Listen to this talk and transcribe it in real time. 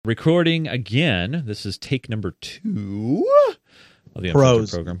Recording again. This is take number 2 of the Unfiltered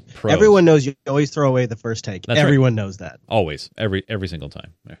Pros. program. Pros. Everyone knows you always throw away the first take. That's Everyone knows that. Always. Every single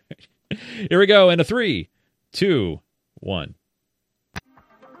time. Here we go. In a 3, 2, 1.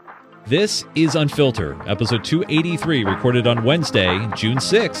 This is Unfiltered, episode 283, recorded on Wednesday, June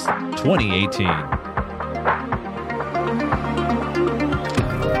 6th, 2018.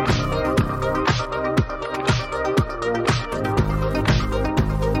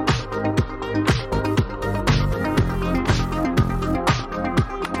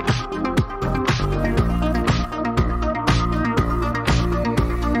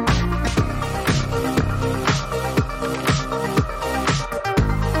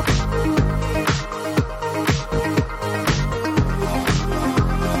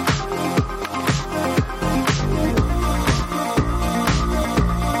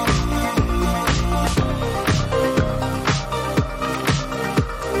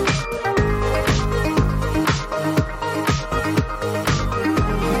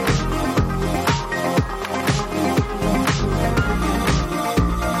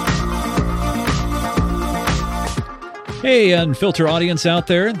 Hey, Unfiltered audience out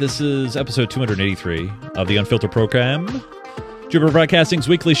there. This is episode 283 of the Unfiltered program, Jupiter Broadcasting's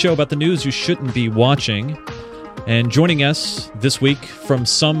weekly show about the news you shouldn't be watching. And joining us this week from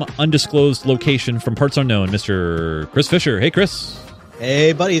some undisclosed location from parts unknown, Mr. Chris Fisher. Hey, Chris.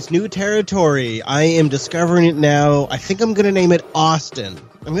 Hey, buddy, it's new territory. I am discovering it now. I think I'm going to name it Austin.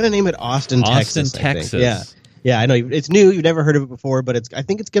 I'm going to name it Austin, Texas. Texas. Yeah, I know. It's new. You've never heard of it before, but I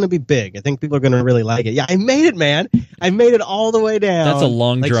think it's going to be big. I think people are going to really like it. Yeah, I made it, man. I made it all the way down. That's a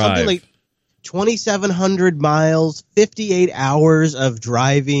long drive. Something like 2,700 miles, 58 hours of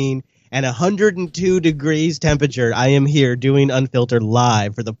driving, and 102 degrees temperature. I am here doing Unfiltered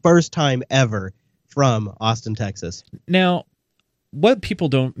live for the first time ever from Austin, Texas. Now, what people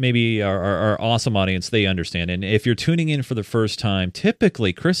don't, maybe our awesome audience, they understand. And if you're tuning in for the first time,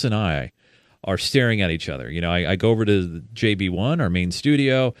 typically Chris and I are staring at each other. You know, I go over to the JB1, our main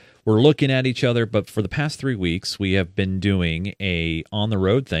studio. We're looking at each other, but for the past 3 weeks, we have been doing a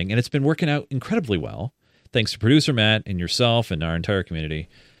on-the-road thing, and it's been working out incredibly well, thanks to producer Matt and yourself and our entire community.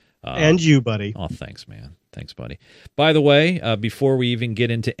 And you, buddy. Oh, thanks, man. Thanks, buddy. By the way, before we even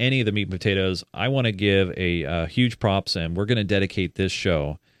get into any of the meat and potatoes, I want to give a huge props, and we're going to dedicate this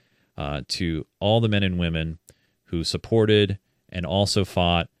show to all the men and women who supported and also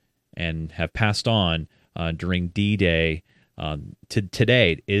fought and have passed on during D-Day.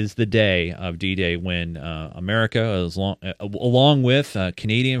 Today is the day of D-Day when America, along with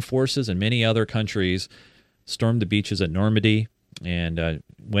Canadian forces and many other countries, stormed the beaches at Normandy and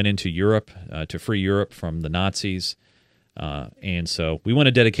went into Europe to free Europe from the Nazis. And so we want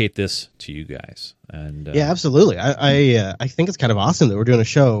to dedicate this to you guys. And yeah, absolutely. I think it's kind of awesome that we're doing a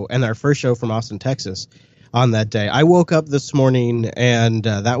show, and our first show from Austin, Texas, on that day. I woke up this morning, and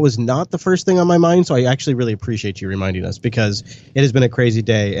that was not the first thing on my mind, so I actually really appreciate you reminding us, because it has been a crazy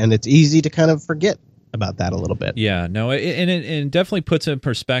day, and it's easy to kind of forget about that a little bit. Yeah, no, it definitely puts it in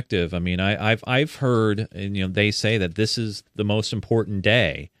perspective. I mean, I've heard, and they say that this is the most important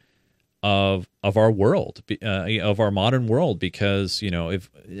day of our world, of our modern world, because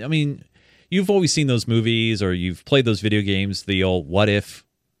you've always seen those movies or you've played those video games, the old what if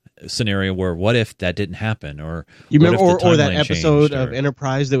scenario where what if that didn't happen, or you remember, or that episode of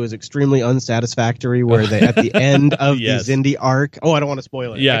Enterprise that was extremely unsatisfactory, where they at the end of yes. the Xindi arc. Oh, I don't want to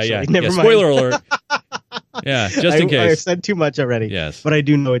spoil it. Yeah. Never mind. Spoiler alert. Yeah, just in case. I said too much already. Yes, but I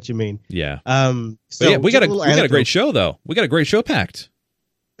do know what you mean. Yeah. So yeah, we got a great show though. We got a great show packed.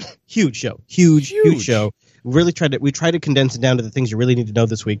 Huge show. Huge show. We tried to condense it down to the things you really need to know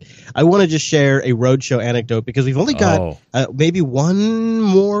this week. I want to just share a roadshow anecdote, because we've only got maybe one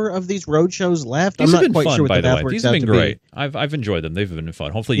more of these roadshows left. These I'm have not been quite fun, sure what by the the math way. These works have out been to great. be. I've enjoyed them. They've been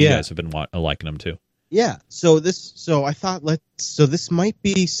fun. Hopefully you guys have been liking them too. Yeah. So I thought this might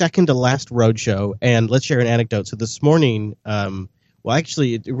be second to last roadshow, and let's share an anecdote. So this morning, well,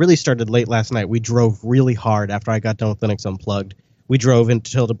 actually, it really started late last night. We drove really hard after I got done with Linux Unplugged. We drove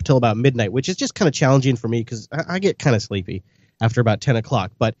until about midnight, which is just kind of challenging for me because I get kind of sleepy after about 10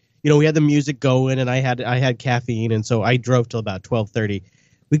 o'clock. But, we had the music going, and I had caffeine, and so I drove till about 12:30.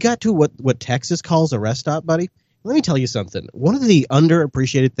 We got to what Texas calls a rest stop, buddy. Let me tell you something. One of the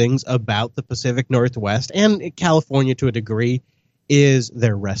underappreciated things about the Pacific Northwest and California to a degree is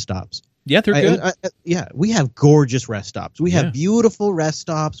their rest stops. Yeah, they're good. We have gorgeous rest stops. We have beautiful rest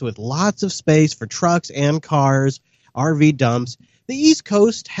stops with lots of space for trucks and cars, RV dumps. The East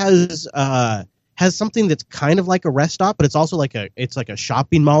Coast has something that's kind of like a rest stop, but it's also like a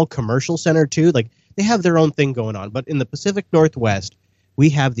shopping mall commercial center too. Like they have their own thing going on. But in the Pacific Northwest, we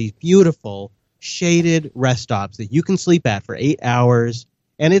have these beautiful shaded rest stops that you can sleep at for 8 hours,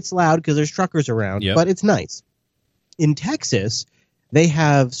 and it's loud because there's truckers around, but it's nice. In Texas, they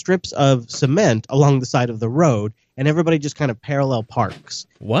have strips of cement along the side of the road, and everybody just kind of parallel parks.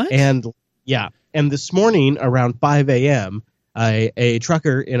 What? And this morning around 5 a.m., a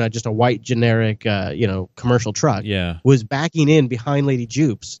trucker in just a white generic, commercial truck was backing in behind Lady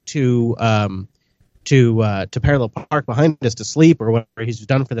Jupes to parallel park behind us to sleep or whatever he's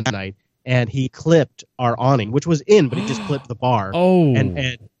done for the night. And he clipped our awning, which was in, but he just clipped the bar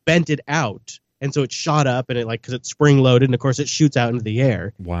and bent it out. And so it shot up, and because it's spring loaded, and of course it shoots out into the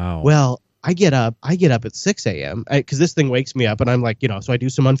air. Wow. Well, I get up at 6 a.m. because this thing wakes me up, and I'm like, so I do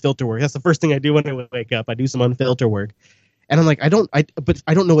some unfiltered work. That's the first thing I do when I wake up. I do some unfiltered work, and I'm like, I don't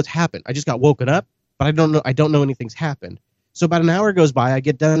know what's happened. I just got woken up, but I don't know anything's happened. So about an hour goes by. I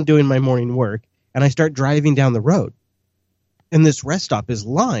get done doing my morning work, and I start driving down the road. And this rest stop is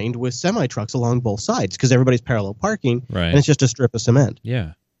lined with semi-trucks along both sides because everybody's parallel parking, and it's just a strip of cement.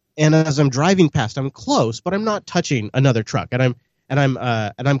 Yeah. And as I'm driving past, I'm close, but I'm not touching another truck. And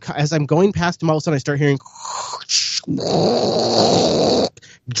as I'm going past him, all of a sudden I start hearing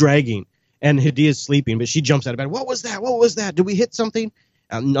dragging, and Hadia's sleeping, but she jumps out of bed. What was that? What was that? Did we hit something?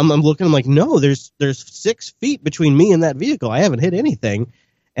 I'm looking. I'm like, no. There's 6 feet between me and that vehicle. I haven't hit anything.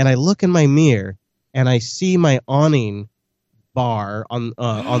 And I look in my mirror, and I see my awning bar on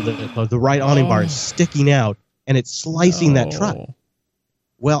the right awning bar is sticking out, and it's slicing that truck.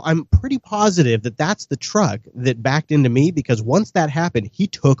 Well, I'm pretty positive that that's the truck that backed into me, because once that happened, he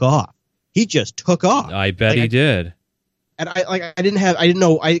took off. He just took off. I bet he did. And I didn't have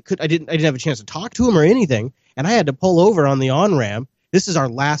a chance to talk to him or anything, and I had to pull over on the on-ramp. This is our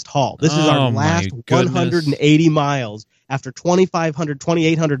last haul. This is our last 180 miles. After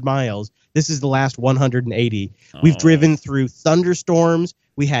 2,800 miles, this is the last 180. We've driven through thunderstorms.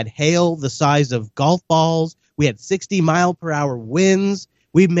 We had hail the size of golf balls. We had 60-mile-per-hour winds.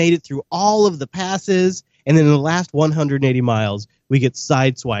 We've made it through all of the passes. And then in the last 180 miles, we get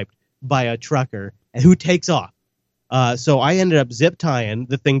sideswiped by a trucker who takes off. So I ended up zip tying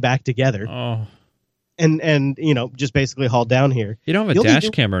the thing back together. Oh. And just basically hauled down here. You don't have a dash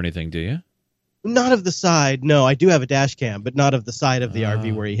cam or anything, do you? Not of the side. No, I do have a dash cam, but not of the side of the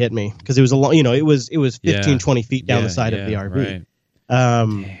RV where he hit me, because it was it was 15, 20 feet down the side of the RV.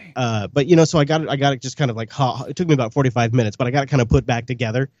 Right. But so I got it just kind of it took me about 45 minutes, but I got it kind of put back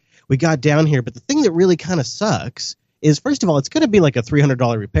together. We got down here, but the thing that really kind of sucks is, first of all, it's going to be like a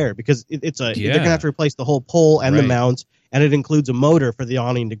 $300 repair, because they're going to have to replace the whole pole and the mounts, and it includes a motor for the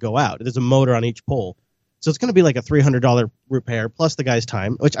awning to go out. There's a motor on each pole. So it's going to be like a $300 repair plus the guy's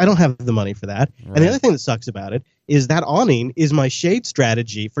time, which I don't have the money for that. Right. And the other thing that sucks about it is that awning is my shade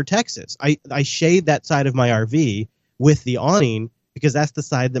strategy for Texas. I shade that side of my RV with the awning because that's the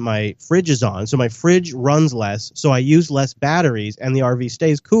side that my fridge is on. So my fridge runs less, so I use less batteries, and the RV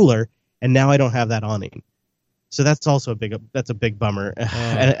stays cooler, and now I don't have that awning. So that's also a big bummer.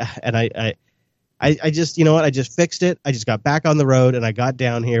 And I just, I just fixed it. I just got back on the road, and I got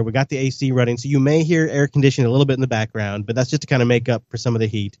down here. We got the AC running, so you may hear air conditioning a little bit in the background, but that's just to kind of make up for some of the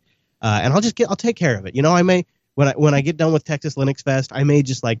heat. And I'll take care of it. I may, when I get done with Texas Linux Fest, I may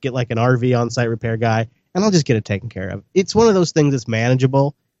just get an RV on-site repair guy, and I'll just get it taken care of. It's one of those things that's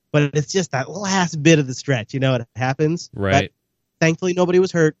manageable, but it's just that last bit of the stretch. It happens. Right. But thankfully, nobody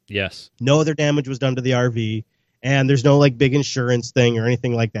was hurt. Yes. No other damage was done to the RV. And there's no big insurance thing or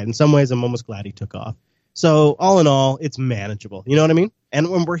anything like that. In some ways, I'm almost glad he took off. So all in all, it's manageable. You know what I mean?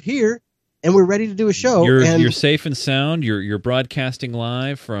 And when we're here and we're ready to do a show, you're safe and sound. You're broadcasting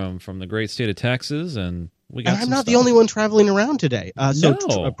live from the great state of Texas, and we got. And I'm not the only one traveling around today.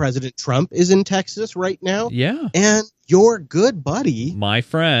 President Trump is in Texas right now. Yeah. And your good buddy, my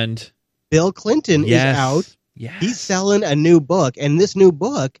friend, Bill Clinton, is out. Yes. He's selling a new book, and this new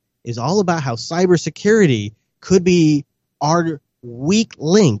book is all about how cybersecurity could be our weak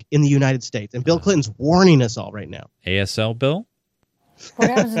link in the United States. And Bill Clinton's warning us all right now. ASL, Bill? What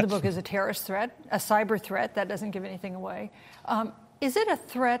happens in the book is a terrorist threat, a cyber threat. That doesn't give anything away. Is it a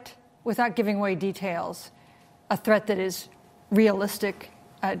threat, without giving away details, a threat that is realistic,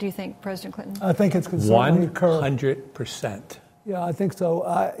 do you think, President Clinton? I think it's certainly occur. 100%. Yeah, I think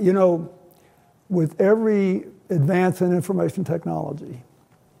so. With every advance in information technology,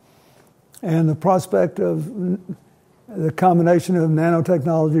 and the prospect of the combination of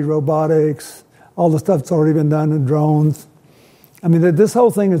nanotechnology, robotics, all the stuff that's already been done in drones. I mean, this whole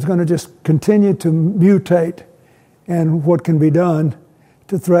thing is going to just continue to mutate and what can be done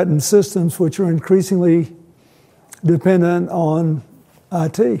to threaten systems which are increasingly dependent on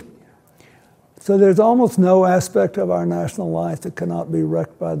IT. So there's almost no aspect of our national life that cannot be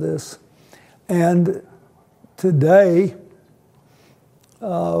wrecked by this. And today,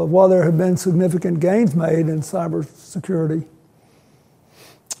 while there have been significant gains made in cybersecurity,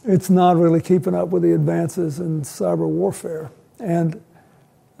 it's not really keeping up with the advances in cyber warfare. And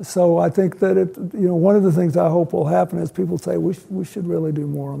so I think that one of the things I hope will happen is people say we should really do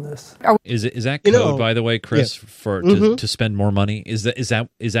more on this. Is that code, by the way, Chris, yeah. to spend more money? Is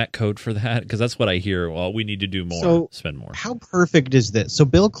that code for that? Because that's what I hear. Well, we need to do more, spend more. How perfect is this? So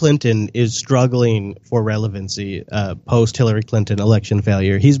Bill Clinton is struggling for relevancy post Hillary Clinton election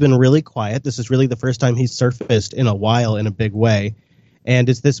failure. He's been really quiet. This is really the first time he's surfaced in a while in a big way, and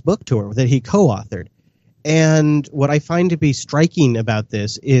it's this book tour that he co-authored. And what I find to be striking about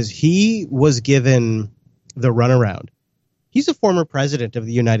this is he was given the runaround. He's a former president of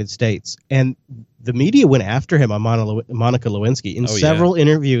the United States, and the media went after him on Monica Lewinsky. In several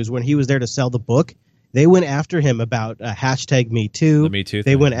interviews when he was there to sell the book, they went after him about hashtag Me Too. The Me Too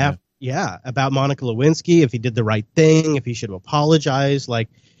They thing, went about Monica Lewinsky, if he did the right thing, if he should apologize.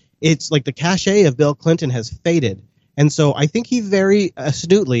 It's like the cachet of Bill Clinton has faded. And so I think he very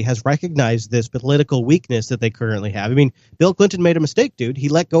astutely has recognized this political weakness that they currently have. I mean, Bill Clinton made a mistake, dude. He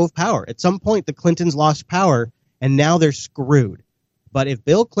let go of power. At some point, the Clintons lost power, and now they're screwed. But if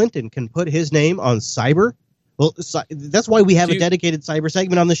Bill Clinton can put his name on cyber, well, that's why we have a dedicated cyber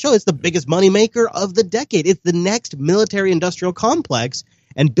segment on the show. It's the biggest moneymaker of the decade. It's the next military-industrial complex,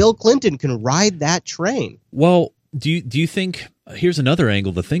 and Bill Clinton can ride that train. Well, do you think here's another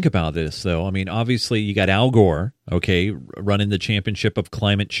angle to think about this, though? I mean, obviously you got Al Gore, okay, running the championship of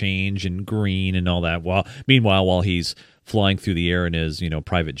climate change and green and all that. Meanwhile, while he's flying through the air in his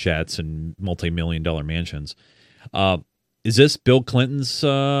private jets and multi-million-dollar mansions, is this Bill Clinton's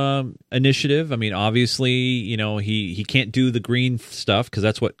initiative? I mean, obviously, he can't do the green stuff because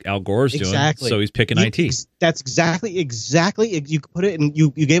that's what Al Gore's doing. So he's picking IT. That's exactly. You put it, and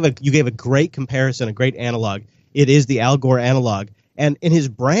you gave a great comparison, a great analog. It is the Al Gore analog. And his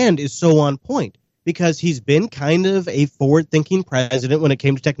brand is so on point because he's been kind of a forward-thinking president when it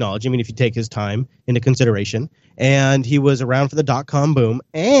came to technology. I mean, if you take his time into consideration. And he was around for the dot-com boom.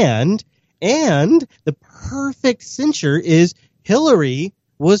 And the perfect censure is Hillary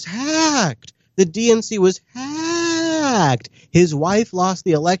was hacked. The DNC was hacked. His wife lost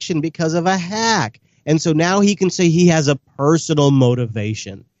the election because of a hack. And so now he can say he has a personal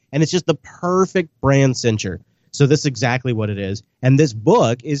motivation. And it's just the perfect brand censure. So this is exactly what it is. And this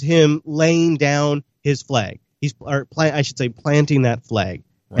book is him laying down his flag. Planting that flag.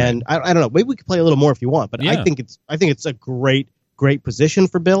 Right. And I don't know. Maybe we could play a little more if you want. But I think it's a great position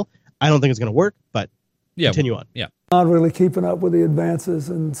for Bill. I don't think it's going to work, but continue on. Yeah. Not really keeping up with the advances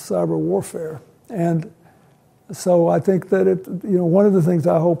in cyber warfare. And so I think that one of the things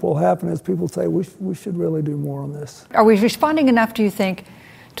I hope will happen is people say we should really do more on this. Are we responding enough, do you think,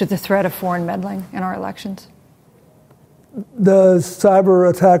 to the threat of foreign meddling in our elections? The cyber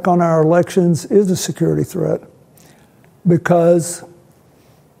attack on our elections is a security threat because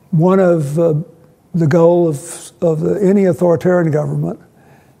one of the goal of any authoritarian government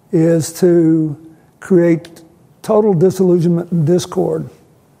is to create total disillusionment and discord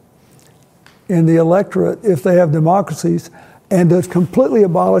in the electorate if they have democracies, and to completely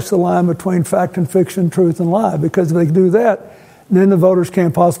abolish the line between fact and fiction, truth and lie. Because if they do that, then the voters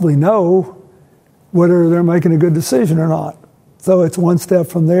can't possibly know whether they're making a good decision or not. So it's one step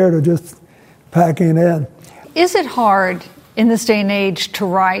from there to just packing in. Is it hard in this day and age to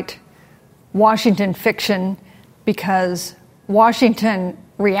write Washington fiction because Washington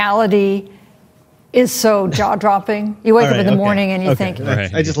reality is so jaw-dropping? You wake up in the morning and you think...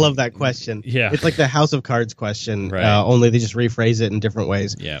 Right. I just love that question. Yeah. It's like the House of Cards question, right. Only they just rephrase it in different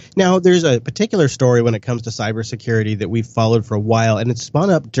ways. Yeah. Now, there's a particular story when it comes to cybersecurity that we've followed for a while, and it spun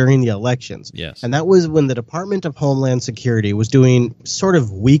up during the elections. Yes. And that was when the Department of Homeland Security was doing sort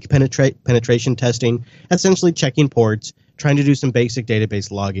of weak penetration testing, essentially checking ports, trying to do some basic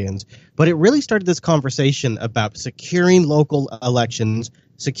database logins. But it really started this conversation about securing local elections,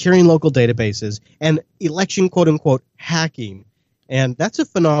 securing local databases, and election, quote-unquote, hacking. And that's a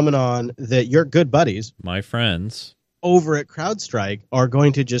phenomenon that your good buddies, my friends, over at CrowdStrike are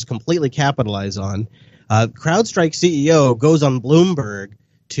going to just completely capitalize on. CrowdStrike CEO goes on Bloomberg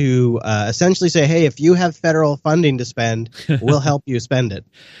to essentially say, hey, if you have federal funding to spend, we'll help you spend it.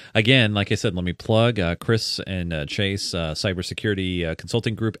 Again, like I said, let me plug Chris and Chase, Cybersecurity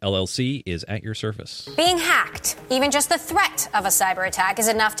Consulting Group, LLC, is at your service. Being hacked, even just the threat of a cyber attack, is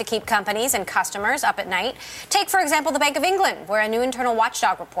enough to keep companies and customers up at night. Take, for example, the Bank of England, where a new internal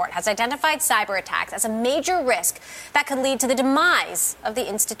watchdog report has identified cyber attacks as a major risk that could lead to the demise of the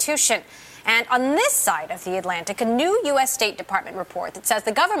institution. And on this side of the Atlantic, a new U.S. State Department report that says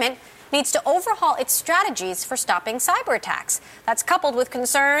the government needs to overhaul its strategies for stopping cyber attacks. That's coupled with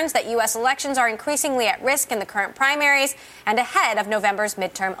concerns that U.S. elections are increasingly at risk in the current primaries and ahead of November's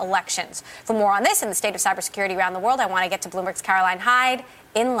midterm elections. For more on this and the state of cybersecurity around the world, I want to get to Bloomberg's Caroline Hyde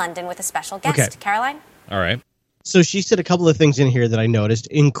in London with a special guest. Okay. Caroline? All right. So she said a couple of things in here that I noticed.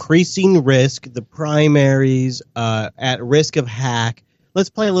 Increasing risk, the primaries, at risk of hack. Let's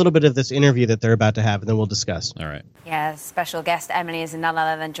play a little bit of this interview that they're about to have, and then we'll discuss. All right. Yeah, special guest Emily is none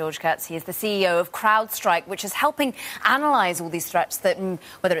other than George Kurtz. He is the CEO of CrowdStrike, which is helping analyse all these threats that,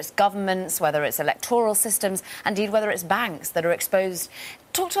 whether it's governments, whether it's electoral systems, indeed whether it's banks that are exposed.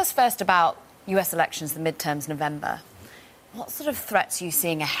 Talk to us first about US elections, the midterms, November. What sort of threats are you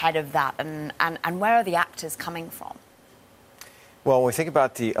seeing ahead of that, and where are the actors coming from? Well, when we think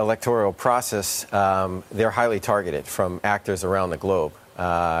about the electoral process, they're highly targeted from actors around the globe,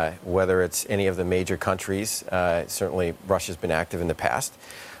 whether it's any of the major countries. Certainly, Russia's been active in the past.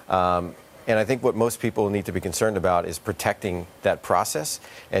 And I think what most people need to be concerned about is protecting that process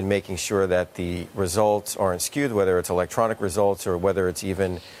and making sure that the results aren't skewed, whether it's electronic results or whether it's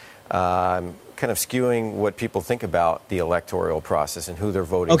even kind of skewing what people think about the electoral process and who they're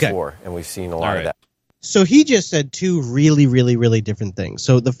voting for. And we've seen a lot of that. So he just said two really, really, really different things.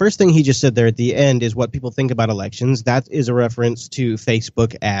 So the first thing he just said there at the end is what people think about elections. That is a reference to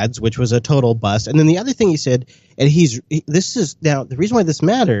Facebook ads, which was a total bust. And then the other thing he said, and this is now the reason why this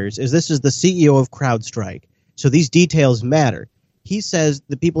matters is this is the CEO of CrowdStrike. So these details matter. He says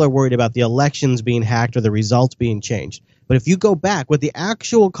the people are worried about the elections being hacked or the results being changed. But if you go back, what the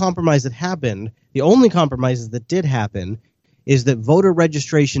actual compromise that happened, the only compromises that did happen, is that voter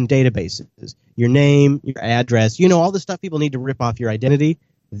registration databases, your name, your address, all the stuff people need to rip off your identity,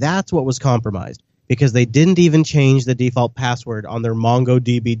 that's what was compromised because they didn't even change the default password on their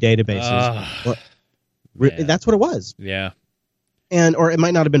MongoDB databases. That's what it was. Yeah. Or it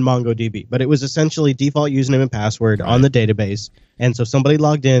might not have been MongoDB, but it was essentially default username and password on the database. And so somebody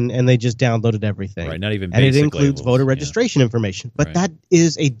logged in and they just downloaded everything. Right, not even and basic it includes labels. voter registration information. But that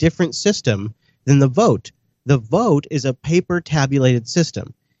is a different system than the vote. The vote is a paper tabulated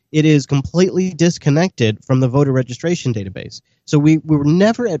system. It is completely disconnected from the voter registration database. So we were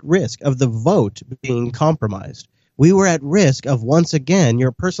never at risk of the vote being compromised. We were at risk of, once again,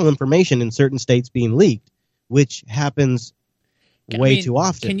 your personal information in certain states being leaked, which happens too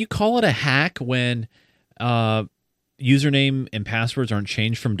often. Can you call it a hack when username and passwords aren't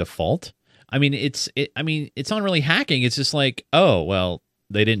changed from default? I mean, it's not really hacking. It's just like, oh, well,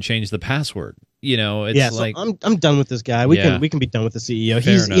 they didn't change the password. It's like I'm done with this guy. We can be done with the CEO.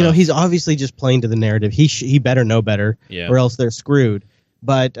 Fair He's obviously just playing to the narrative. He better know better, or else they're screwed.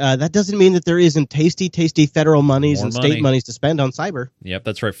 But that doesn't mean that there isn't tasty federal monies and state monies to spend on cyber. Yep,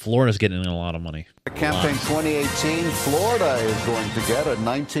 that's right. Florida's getting in a lot of money. Campaign 2018, Florida is going to get a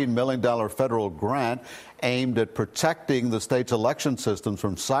 $19 million federal grant aimed at protecting the state's election systems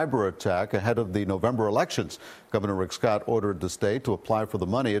from cyber attack ahead of the November elections. Governor Rick Scott ordered the state to apply for the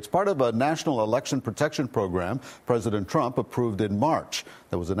money. It's part of a national election protection program President Trump approved in March.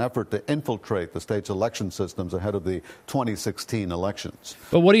 There was an effort to infiltrate the state's election systems ahead of the 2016 elections.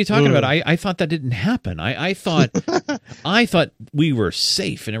 But what are you talking about? I thought that didn't happen. I thought we were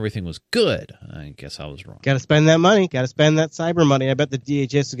safe and everything was good. I guess I was wrong. Got to spend that money. Got to spend that cyber money. I bet the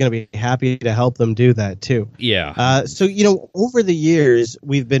DHS is going to be happy to help them do that too. Yeah. So over the years,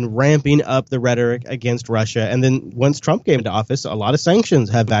 we've been ramping up the rhetoric against Russia. And then once Trump came into office, a lot of sanctions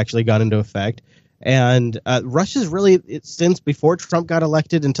have actually gone into effect. And Russia's really, since before Trump got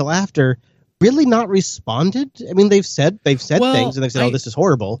elected until after, really not responded. I mean, they've said things and they've said, this is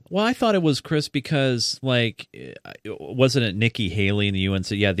horrible. Well, I thought it was, Chris, because wasn't it Nikki Haley in the UN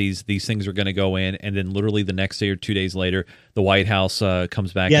said, yeah, these things are going to go in, and then literally the next day or 2 days later, the White House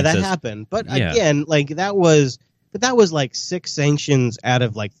comes back. Yeah, and that happened. But again, that was like 6 sanctions out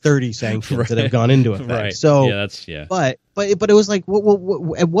of like 30 sanctions that have gone into effect. Right. So But it was like,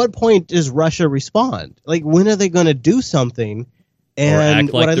 at what point does Russia respond? Like, when are they going to do something? And or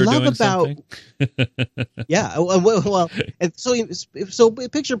act like what I they're love doing about, yeah, well, and so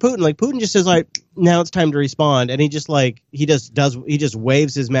picture Putin. Like, Putin just says, like, now it's time to respond, and he just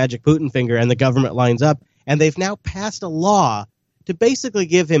waves his magic Putin finger, and the government lines up, and they've now passed a law to basically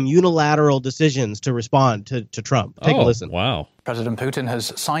give him unilateral decisions to respond to Trump. Take a listen. Wow. President Putin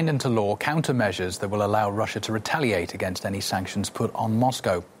has signed into law countermeasures that will allow Russia to retaliate against any sanctions put on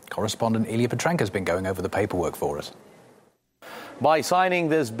Moscow. Correspondent Ilya Petrenko has been going over the paperwork for us. By signing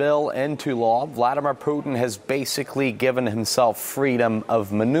this bill into law, Vladimir Putin has basically given himself freedom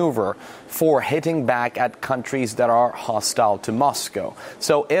of maneuver for hitting back at countries that are hostile to Moscow.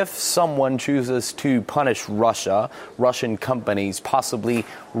 So if someone chooses to punish Russia, Russian companies, possibly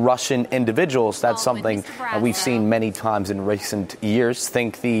Russian individuals, that's something we've seen many times in recent years.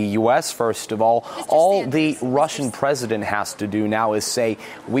 Think the U.S., first of all. All the Russian president has to do now is say,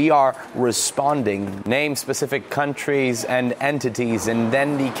 we are responding, name specific countries and entities, and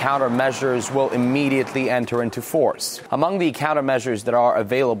then the countermeasures will immediately enter into force. Among the countermeasures that are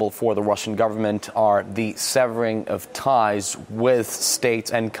available for the Russian government are the severing of ties with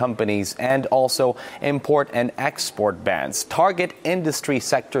states and companies, and also import and export bans. Target industry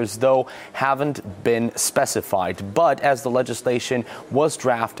sectors, though, haven't been specified. But as the legislation was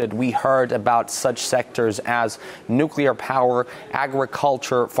drafted, we heard about such sectors as nuclear power,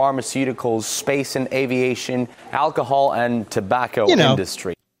 agriculture, pharmaceuticals, space and aviation, alcohol and tobacco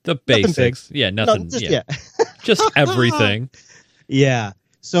industry. The basics. Yeah, nothing. Just everything. Yeah.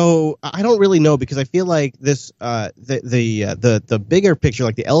 So I don't really know, because I feel like this the bigger picture,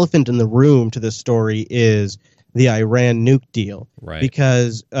 like the elephant in the room to this story, is the Iran nuke deal. Right.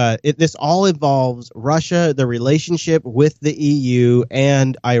 Because this all involves Russia, the relationship with the EU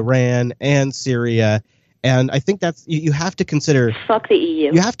and Iran and Syria. And I think that's you have to consider. Fuck the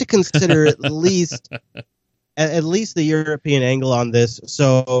EU. You have to consider at least the European angle on this.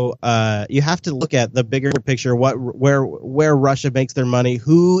 So you have to look at the bigger picture, where Russia makes their money,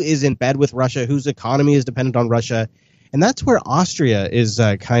 who is in bed with Russia, whose economy is dependent on Russia. And that's where Austria is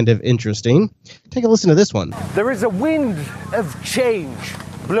kind of interesting. Take a listen to this one. There is a wind of change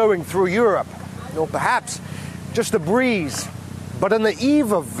blowing through Europe, or perhaps just a breeze. But on the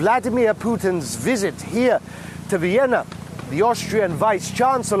eve of Vladimir Putin's visit here to Vienna, the Austrian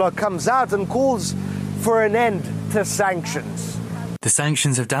vice-chancellor comes out and calls for an end to sanctions. The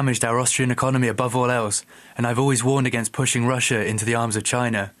sanctions have damaged our Austrian economy above all else, and I've always warned against pushing Russia into the arms of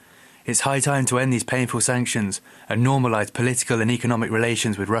China. It's high time to end these painful sanctions and normalise political and economic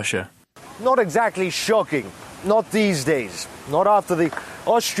relations with Russia. Not exactly shocking. Not these days. Not after the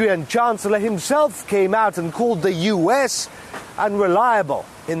Austrian chancellor himself came out and called the US unreliable.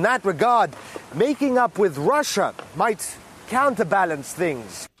 In that regard, making up with Russia might counterbalance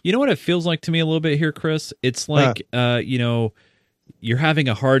things. You know what it feels like to me a little bit here, Chris? It's like, you're having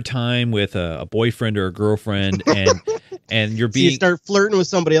a hard time with a boyfriend or a girlfriend, and you're being so you start flirting with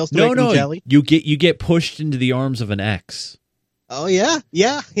somebody else to make them jelly? You get pushed into the arms of an ex. Oh yeah.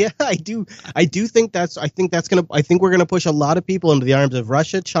 I do think I think we're gonna push a lot of people into the arms of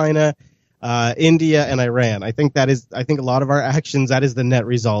Russia, China, India, and Iran. I think a lot of our actions, that is the net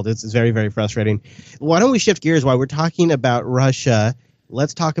result. It's very, very frustrating. Why don't we shift gears while we're talking about Russia?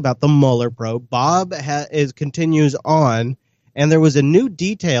 Let's talk about the Mueller probe. Bob continues on. And there was a new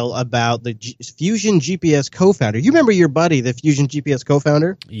detail about the Fusion GPS co-founder. You remember your buddy, the Fusion GPS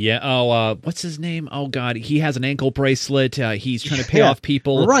co-founder? Yeah. Oh, what's his name? Oh, God. He has an ankle bracelet. He's trying to pay off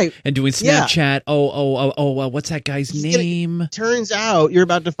people. Right. And doing Snapchat. Yeah. Oh, what's that guy's name? Turns out, you're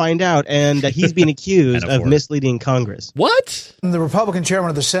about to find out, and he's being accused of misleading Congress. What? The Republican chairman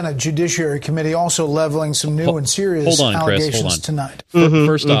of the Senate Judiciary Committee also leveling some new and serious allegations tonight.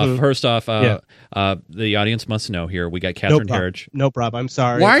 First off, the audience must know here, we got Catherine Herridge. No problem. I'm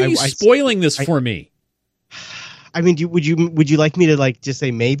sorry. Why are you spoiling this for me? I mean, would you like me to just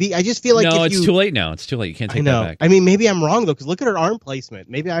say maybe? I just feel like it's too late now. It's too late. You can't take that back. I mean, maybe I'm wrong though, because look at her arm placement.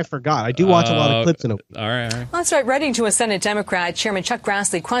 Maybe I forgot. I do watch a lot of clips in it. All right. Well, that's right. Writing to a Senate Democrat, Chairman Chuck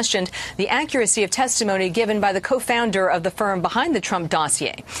Grassley questioned the accuracy of testimony given by the co-founder of the firm behind the Trump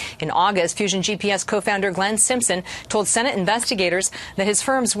dossier. In August, Fusion GPS co-founder Glenn Simpson told Senate investigators that his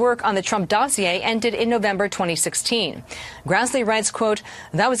firm's work on the Trump dossier ended in November 2016. Grassley writes, quote,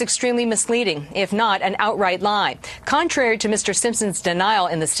 "That was extremely misleading, if not an outright lie. Contrary to Mr. Simpson's denial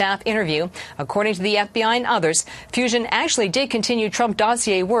in the staff interview, according to the FBI and others, Fusion actually did continue Trump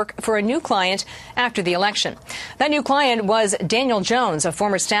dossier work for a new client after the election. That new client was Daniel Jones, a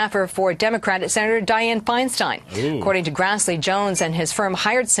former staffer for Democrat Senator Dianne Feinstein. Ooh. According to Grassley, Jones and his firm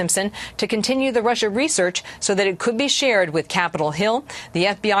hired Simpson to continue the Russia research so that it could be shared with Capitol Hill, the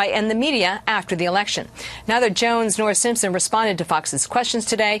FBI, and the media after the election. Neither Jones nor Simpson responded to Fox's questions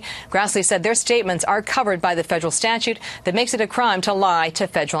today. Grassley said their statements are covered by the federal statute that makes it a crime to lie to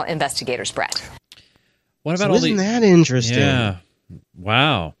federal investigators, Brett. What about isn't that interesting? Yeah.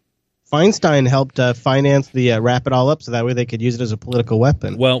 Wow. Feinstein helped finance the wrap it all up so that way they could use it as a political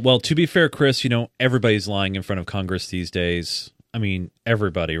weapon. Well, to be fair, Chris, everybody's lying in front of Congress these days. I mean,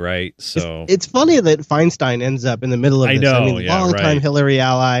 everybody, right? So it's funny that Feinstein ends up in the middle of this. I mean, long-time Hillary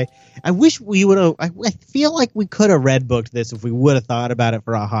ally. I wish we would have. I feel like we could have red booked this if we would have thought about it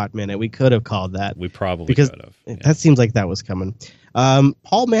for a hot minute. We could have called that. We probably could have. Yeah. That seems like that was coming. Paul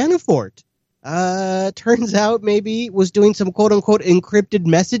Manafort. Turns out maybe was doing some quote-unquote encrypted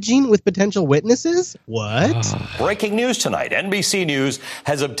messaging with potential witnesses. What? Breaking news tonight. NBC News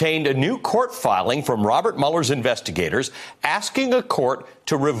has obtained a new court filing from Robert Mueller's investigators asking a court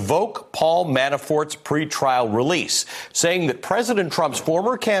to revoke Paul Manafort's pretrial release, saying that President Trump's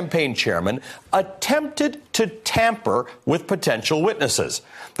former campaign chairman attempted to tamper with potential witnesses.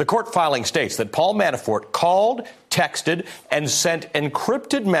 The court filing states that Paul Manafort called, texted, and sent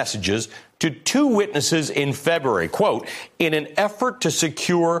encrypted messages to 2 witnesses in February, quote, in an effort to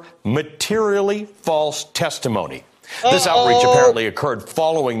secure materially false testimony. This outreach apparently occurred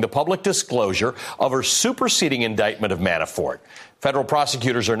following the public disclosure of her superseding indictment of Manafort. Federal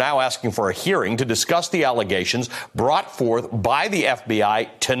prosecutors are now asking for a hearing to discuss the allegations brought forth by the FBI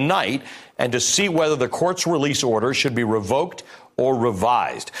tonight and to see whether the court's release order should be revoked or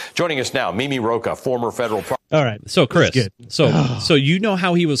revised. Joining us now, Mimi Rocah, former federal All right. So, Chris, so you know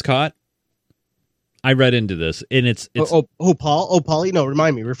how he was caught? I read into this, and it's Paul.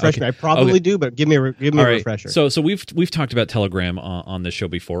 Remind me, refresh me. I probably do, but give me a refresher. So we've talked about Telegram on this show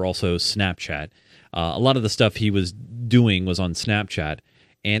before, also Snapchat. A lot of the stuff he was doing was on Snapchat,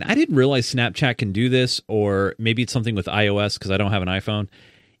 and I didn't realize Snapchat can do this, or maybe it's something with iOS because I don't have an iPhone.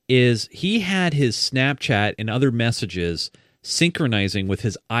 Is he had his Snapchat and other messages synchronizing with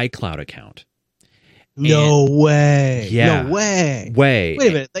his iCloud account? No way. Yeah. No way. Wait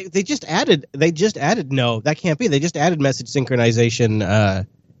a minute. They just added. No, that can't be. They just added message synchronization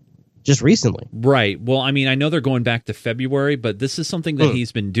just recently. Right. Well, I mean, I know they're going back to February, but this is something that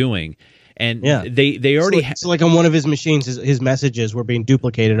he's been doing. And they already so like on one of his machines, his messages were being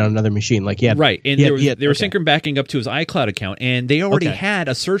duplicated on another machine. Like right, and they were synchronizing backing up to his iCloud account, and they already had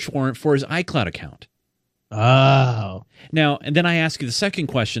a search warrant for his iCloud account. Oh. Now, and then I ask you the second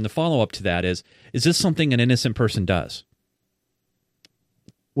question. The follow up to that is this something an innocent person does?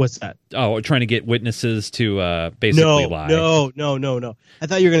 What's that? Oh, trying to get witnesses to basically lie. No. I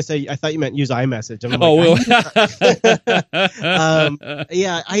thought you were going to say. I thought you meant use iMessage. I'm like,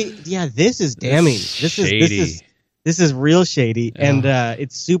 This is damning. This is real shady, and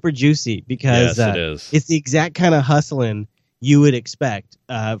it's super juicy because yes, it is. It's the exact kind of hustling you would expect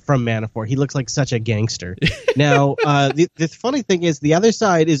from Manafort. He looks like such a gangster. Now, the funny thing is, the other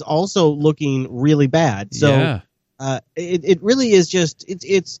side is also looking really bad. So. It really is just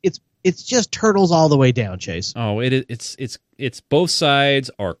it's just turtles all the way down, Chase. Oh, it's both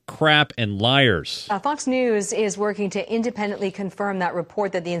sides are crap and liars. Fox News is working to independently confirm that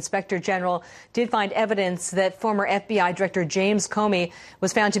report that the Inspector General did find evidence that former FBI Director James Comey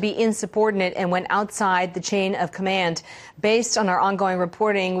was found to be insubordinate and went outside the chain of command. Based on our ongoing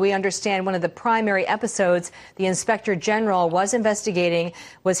reporting, we understand one of the primary episodes the Inspector General was investigating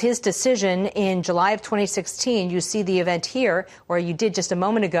was his decision in July of 2016. You see the event here, or you did just a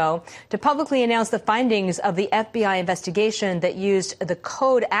moment ago, to publicly announce the findings of the FBI investigation that used the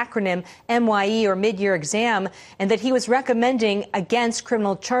code acronym MYE, or mid-year exam, and that he was recommending against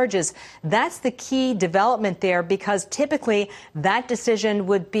criminal charges. That's the key development there, because typically that decision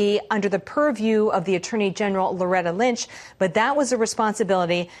would be under the purview of the Attorney General Loretta Lynch, but that was a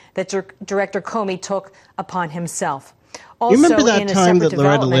responsibility that Director Comey took upon himself. Also, you remember that time that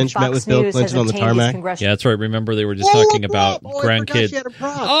Loretta Lynch met with Bill Clinton on the tarmac? Yeah, that's right. Remember, they were just talking about grandkids. She had a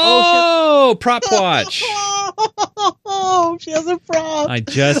prop. Prop watch. Oh, she has a prop. I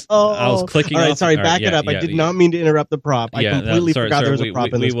was clicking All right, off. sorry, back it up. I did not mean to interrupt the prop. I completely forgot there was a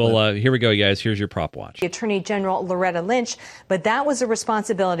prop in this clip. Here we go, guys. Here's your prop watch. The Attorney General Loretta Lynch, but that was a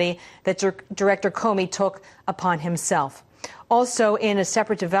responsibility that Director Comey took upon himself. Also, in a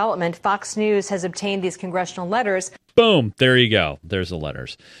separate development, Fox News has obtained these congressional letters. Boom. There you go. There's the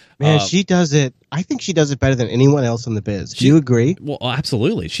letters. Man, she does it. I think she does it better than anyone else in the biz. Do you agree? Well,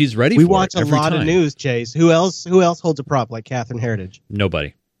 absolutely. She's ready for it. We watch a lot of news, Chase. Who else holds a prop like Catherine Heritage?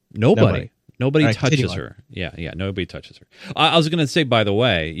 Nobody right, touches her. Yeah. Nobody touches her. I was going to say, by the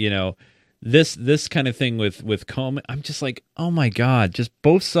way, this kind of thing with Comey, I'm just like, oh my God, just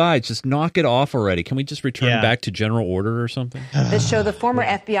both sides, just knock it off already. Can we just return back to general order or something? This show, the former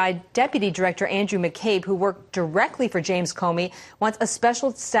FBI Deputy Director Andrew McCabe, who worked directly for James Comey, wants a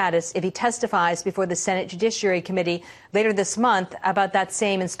special status if he testifies before the Senate Judiciary Committee later this month about that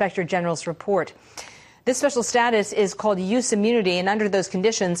same Inspector General's report. This special status is called use immunity, and under those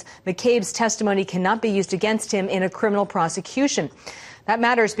conditions, McCabe's testimony cannot be used against him in a criminal prosecution. That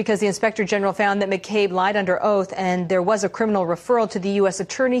matters because the Inspector General found that McCabe lied under oath, and there was a criminal referral to the U.S.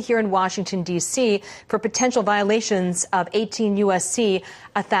 Attorney here in Washington, D.C. for potential violations of 18 U.S.C.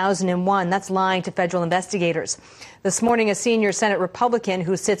 1001. That's lying to federal investigators. This morning, a senior Senate Republican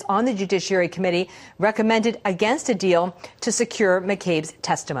who sits on the Judiciary Committee recommended against a deal to secure McCabe's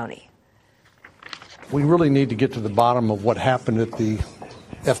testimony. We really need to get to the bottom of what happened at the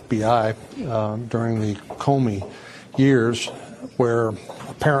FBI during the Comey years, where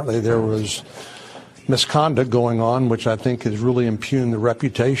apparently there was misconduct going on, which I think has really impugned the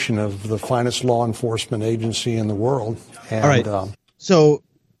reputation of the finest law enforcement agency in the world. And, all right. So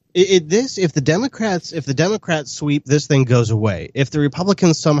if the Democrats sweep, this thing goes away. If the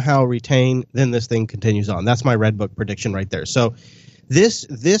Republicans somehow retain, then this thing continues on. That's my Red Book prediction right there. So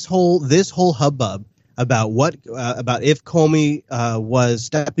this whole hubbub about about if Comey was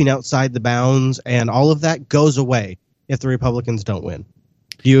stepping outside the bounds and all of that goes away if the Republicans don't win.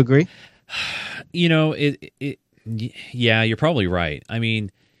 Do you agree? Yeah, you're probably right. I mean,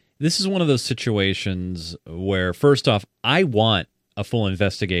 this is one of those situations where, first off, I want a full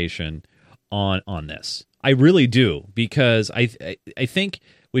investigation on this. I really do, because I think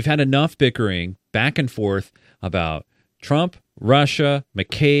we've had enough bickering back and forth about Trump, Russia,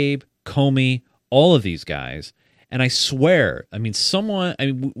 McCabe, Comey, all of these guys. And I swear, I mean,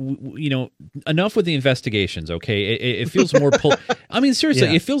 enough with the investigations, okay? It feels more, seriously,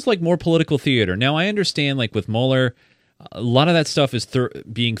 yeah. It feels like more political theater. Now, I understand, like with Mueller, a lot of that stuff is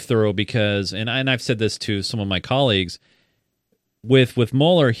being thorough because, and I've said this to some of my colleagues, with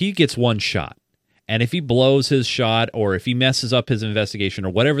Mueller, he gets one shot. And if he blows his shot or if he messes up his investigation or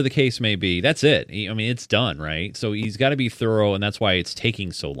whatever the case may be, that's it. It's done, right? So he's got to be thorough, and that's why it's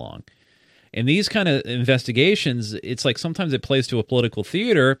taking so long. And these kind of investigations, it's like sometimes it plays to a political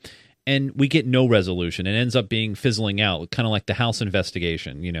theater and we get no resolution. It ends up being fizzling out, kind of like the House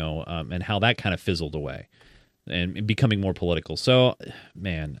investigation, and how that kind of fizzled away and becoming more political. So,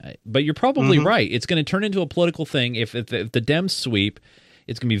 man, but you're probably right. It's going to turn into a political thing. If the Dems sweep,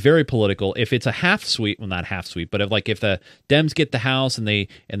 it's going to be very political. If it's a half sweep, well, not half sweep, but if the Dems get the House and the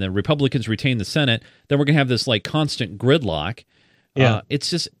Republicans retain the Senate, then we're going to have this like constant gridlock. Yeah, it's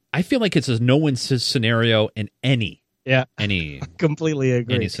just. I feel like it's a no-win scenario in any completely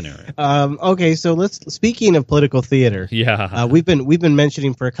agree. Any scenario. Okay, so speaking of political theater, we've been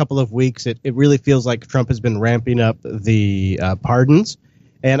mentioning for a couple of weeks. It really feels like Trump has been ramping up the pardons,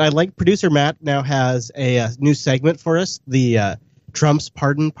 and I like producer Matt now has a new segment for us, the Trump's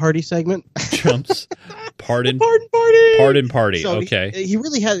Pardon Party segment. Trump's Pardon Party. So okay, he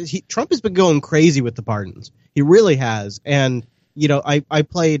really has. Trump has been going crazy with the pardons. He really has, and. I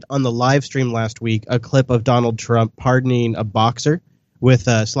played on the live stream last week a clip of Donald Trump pardoning a boxer with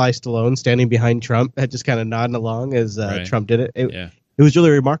Sly Stallone standing behind Trump, just kind of nodding along as Trump did it. It was really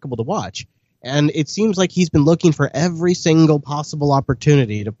remarkable to watch. And it seems like he's been looking for every single possible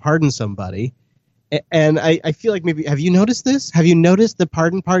opportunity to pardon somebody. And I feel like maybe, have you noticed this? Have you noticed the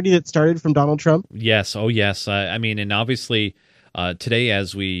pardon party that started from Donald Trump? Yes. Oh, yes. And obviously today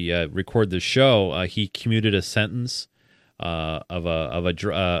as we record the show, he commuted a sentence of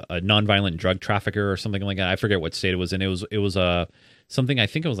a nonviolent drug trafficker or something like that. I forget what state it was in. It was something. I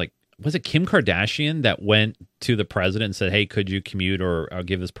think it was like, was it Kim Kardashian that went to the president and said, "Hey, could you commute or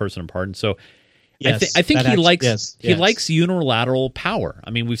give this person a pardon?" So yes, I think he likes unilateral power.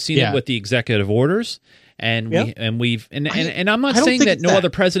 I mean, we've seen it with the executive orders, and I'm not saying that no other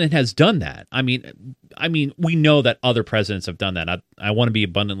president has done that. I mean, we know that other presidents have done that. I want to be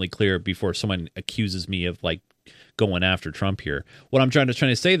abundantly clear before someone accuses me of like going after Trump here. What I'm trying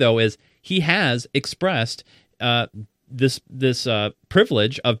to say though is he has expressed this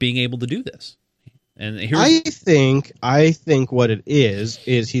privilege of being able to do this. And I think what it is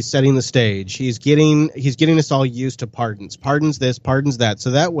he's setting the stage. He's getting us all used to pardons this, pardons that. So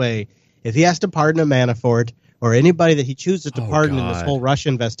that way, if he has to pardon a Manafort or anybody that he chooses to pardon in this whole Russia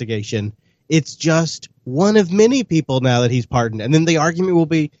investigation, it's just one of many people now that he's pardoned. And then the argument will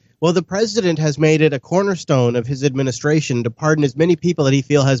be, well, the president has made it a cornerstone of his administration to pardon as many people that he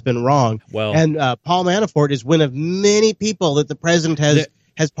feels has been wrong. Well, and Paul Manafort is one of many people that the president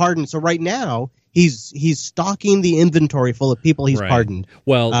has pardoned. So right now he's stocking the inventory full of people he's pardoned.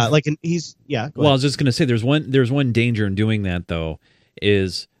 Well, I was just going to say there's one danger in doing that though.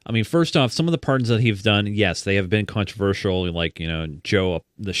 Is first off, some of the pardons that he's done, yes, they have been controversial. Like Joe,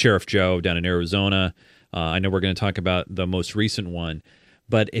 the Sheriff Joe down in Arizona. I know we're going to talk about the most recent one.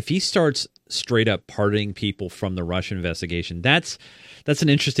 But if he starts straight up pardoning people from the Russia investigation, that's an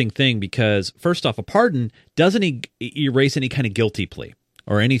interesting thing because, first off, a pardon doesn't erase any kind of guilty plea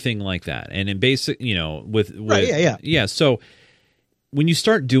or anything like that. And in basic, So when you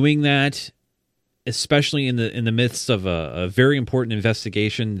start doing that, especially in the midst of a very important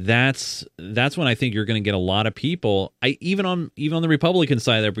investigation, that's when I think you're going to get a lot of people. Even on the Republican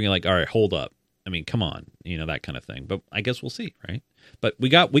side, they're being like, all right, hold up. I mean, come on, that kind of thing. But I guess we'll see, right? But we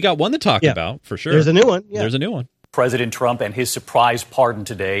got one to talk about for sure. There's a new one. Yeah. There's a new one. President Trump and his surprise pardon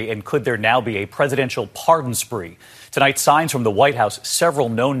today, and could there now be a presidential pardon spree? Tonight, signs from the White House, several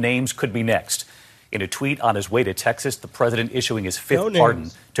known names could be next. In a tweet on his way to Texas, the president issuing his fifth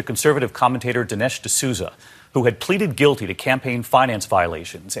pardon to conservative commentator Dinesh D'Souza, who had pleaded guilty to campaign finance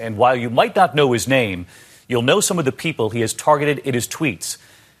violations. And while you might not know his name, you'll know some of the people he has targeted in his tweets.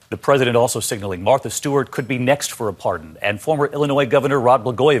 The president also signaling Martha Stewart could be next for a pardon, and former Illinois Governor Rod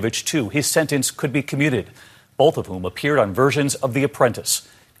Blagojevich, too. His sentence could be commuted, both of whom appeared on versions of The Apprentice.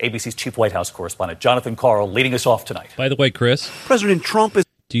 ABC's chief White House correspondent Jonathan Karl leading us off tonight. By the way, Chris, President Trump is...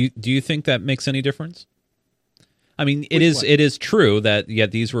 Do you think that makes any difference? I mean, it is true that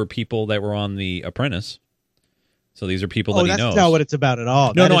these were people that were on The Apprentice. So these are people that he knows. That's not what it's about at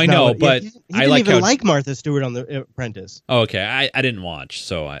all. No, I know, but he didn't even like Martha Stewart on The Apprentice. Oh, okay, I didn't watch,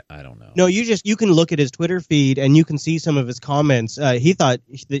 so I don't know. No, you can look at his Twitter feed and you can see some of his comments. He thought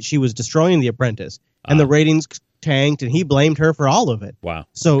that she was destroying The Apprentice, and the ratings tanked, and he blamed her for all of it. Wow.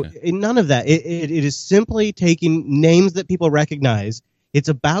 So none of that. It is simply taking names that people recognize. It's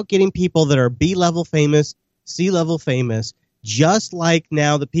about getting people that are B-level famous, C-level famous, just like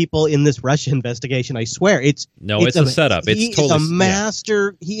now the people in this Russia investigation. I swear, it's a setup. It's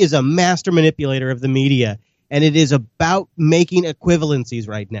totally He is a master manipulator of the media, and it is about making equivalencies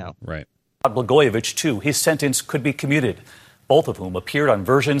right now. Right. Rod Blagojevich, too. His sentence could be commuted, both of whom appeared on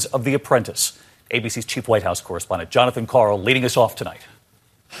versions of The Apprentice. ABC's chief White House correspondent Jonathan Karl leading us off tonight.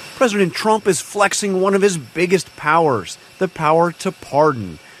 President Trump is flexing one of his biggest powers, the power to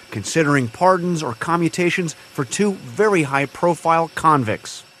pardon, considering pardons or commutations for two very high-profile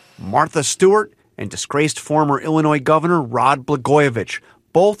convicts, Martha Stewart and disgraced former Illinois Governor Rod Blagojevich,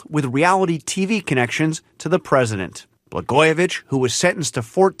 both with reality TV connections to the president. Blagojevich, who was sentenced to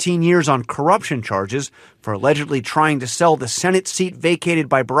 14 years on corruption charges for allegedly trying to sell the Senate seat vacated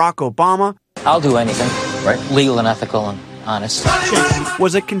by Barack Obama, I'll do anything, right? Legal and ethical and honest,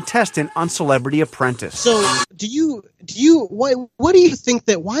 was a contestant on Celebrity Apprentice. So what do you think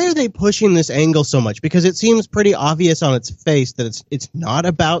why are they pushing this angle so much? Because it seems pretty obvious on its face that it's not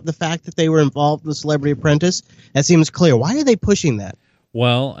about the fact that they were involved with Celebrity Apprentice. That seems clear. Why are they pushing that?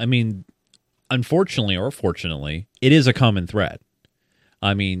 Well, I mean, unfortunately or fortunately, it is a common thread.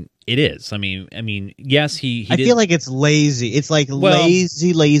 I mean, it is. I mean, yes, he I feel like it's lazy. It's like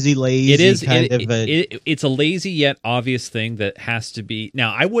lazy. It is it's a lazy yet obvious thing that has to be.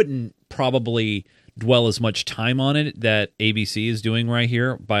 Now, I wouldn't probably dwell as much time on it that ABC is doing right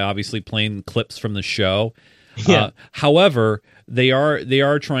here by obviously playing clips from the show. Yeah. However, they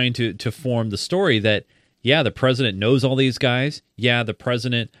are trying to form the story that the president knows all these guys. Yeah, the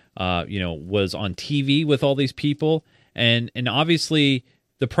president was on TV with all these people, and obviously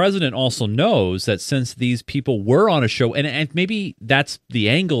the president also knows that since these people were on a show, and maybe that's the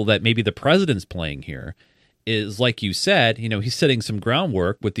angle that maybe the president's playing here, is like you said, he's setting some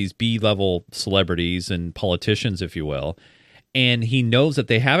groundwork with these B-level celebrities and politicians, if you will, and he knows that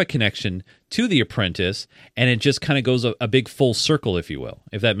they have a connection to The Apprentice, and it just kind of goes a big full circle, if you will,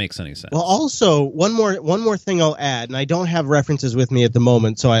 if that makes any sense. Well, also, one more thing I'll add, and I don't have references with me at the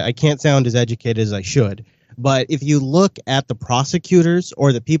moment, so I can't sound as educated as I should. But if you look at the prosecutors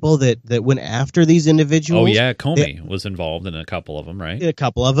or the people that went after these individuals... Oh, yeah, Comey was involved in a couple of them, right? A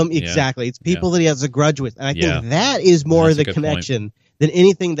couple of them, exactly. It's people that he has a grudge with. And I think that is more the connection than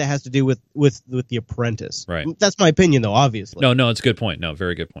anything that has to do with The Apprentice. Right. That's my opinion, though, obviously. No, it's a good point. No,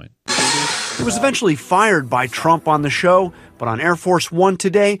 very good point. He was eventually fired by Trump on the show, but on Air Force One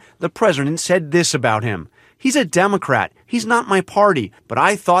today, the president said this about him. He's a Democrat. He's not my party, but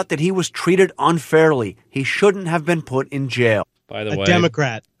I thought that he was treated unfairly. He shouldn't have been put in jail. By the way,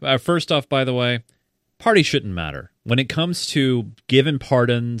 Democrat. First off, by the way, party shouldn't matter. When it comes to giving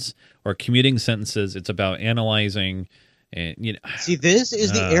pardons or commuting sentences, it's about analyzing. And see, this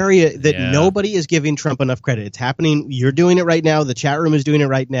is the area that nobody is giving Trump enough credit. It's happening. You're doing it right now. The chat room is doing it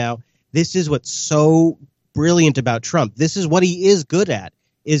right now. This is what's so brilliant about Trump. This is what he is good at.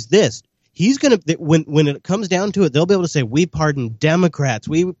 Is this? He's going to, when it comes down to it, they'll be able to say, we pardoned Democrats,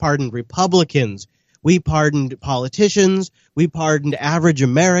 we pardoned Republicans, we pardoned politicians, we pardoned average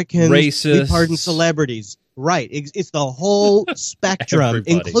Americans, racists, we pardoned celebrities. Right. It's the whole spectrum,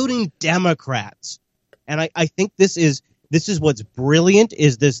 including Democrats. And I think this is what's brilliant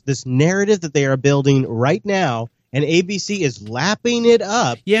is this narrative that they are building right now and ABC is lapping it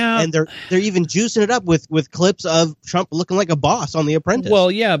up. Yeah, and they're even juicing it up with clips of Trump looking like a boss on The Apprentice.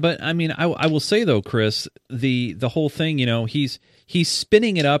 Well, yeah, but I mean, I will say though, Chris, the whole thing, he's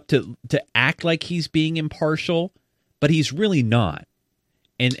spinning it up to act like he's being impartial, but he's really not,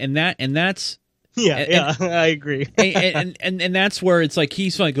 and that's. Yeah, I agree. and that's where it's like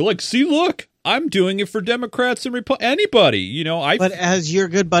he's like, look, I'm doing it for Democrats and anybody, But as your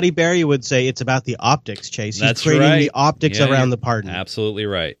good buddy Barry would say, it's about the optics, Chase. That's He's creating right. the optics around the pardon. Absolutely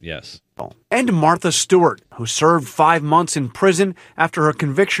right. Yes. And Martha Stewart, who served 5 months in prison after her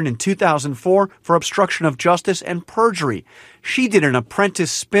conviction in 2004 for obstruction of justice and perjury. She did an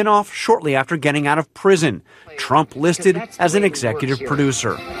Apprentice spinoff shortly after getting out of prison. Trump listed as an executive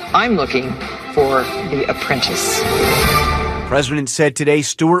producer. I'm looking for The Apprentice. The president said today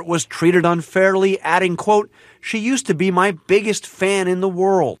Stewart was treated unfairly, adding, quote, "She used to be my biggest fan in the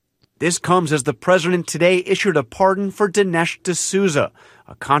world." This comes as the president today issued a pardon for Dinesh D'Souza,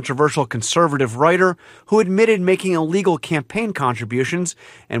 a controversial conservative writer who admitted making illegal campaign contributions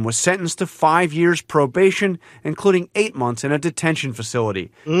and was sentenced to 5 years probation, including 8 months in a detention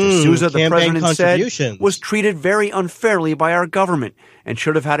facility. D'Souza, the president said, was treated very unfairly by our government and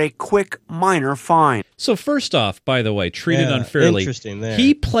should have had a quick, minor fine. So first off, by the way, treated unfairly. Interesting there.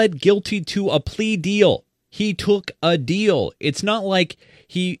 He pled guilty to a plea deal. He took a deal. It's not like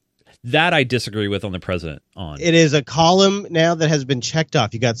that I disagree with on the president on. It is a column now that has been checked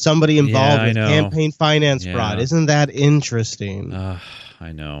off. You got somebody involved with campaign finance fraud. Isn't that interesting?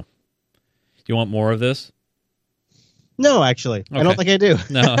 I know. You want more of this? No, actually. Okay. I don't think I do.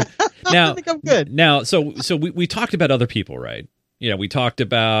 No. Now, I think I'm good. Now, so we talked about other people, right? We talked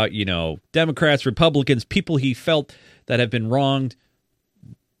about, Democrats, Republicans, people he felt that have been wronged,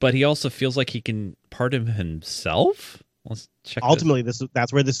 but he also feels like he can pardon himself? Let's check. Ultimately,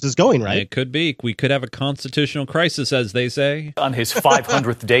 that's where this is going, right? It could be. We could have a constitutional crisis, as they say. On his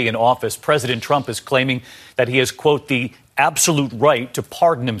 500th day in office, President Trump is claiming that he has, quote, the absolute right to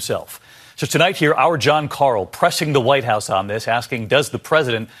pardon himself. So tonight here, our John Carl pressing the White House on this, asking, does the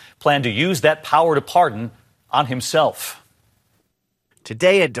president plan to use that power to pardon on himself?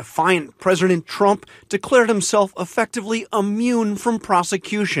 Today, a defiant President Trump declared himself effectively immune from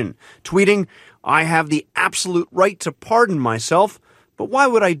prosecution, tweeting, "I have the absolute right to pardon myself, but why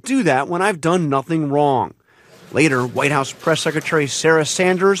would I do that when I've done nothing wrong?" Later, White House Press Secretary Sarah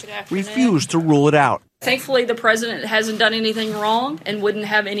Sanders refused to rule it out. Thankfully, the president hasn't done anything wrong and wouldn't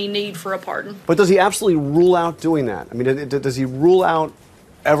have any need for a pardon. But does he absolutely rule out doing that? I mean, does he rule out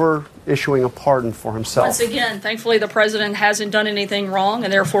ever issuing a pardon for himself? Once again, thankfully, the president hasn't done anything wrong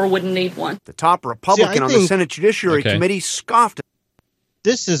and therefore wouldn't need one. The top Republican on the Senate Judiciary Committee scoffed at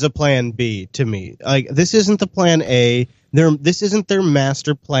this is a plan B to me. Like, this isn't the plan A. This isn't their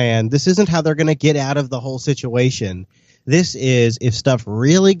master plan. This isn't how they're going to get out of the whole situation. This is if stuff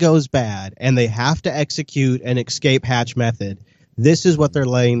really goes bad and they have to execute an escape hatch method. This is what they're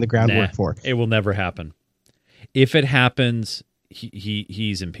laying the groundwork for. It will never happen. If it happens,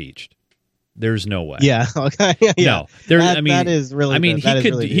 he's impeached. There's no way. Yeah. Okay. Yeah. No. That is really. I mean,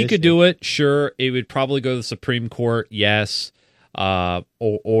 he could do it. Sure, it would probably go to the Supreme Court. Yes.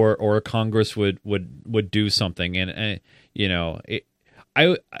 Or Congress would do something, and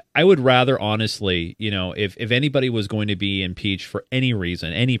I would rather, honestly, if anybody was going to be impeached for any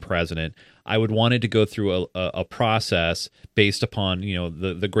reason, any president, I would want it to go through a process based upon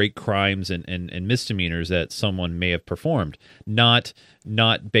the great crimes and misdemeanors that someone may have performed, not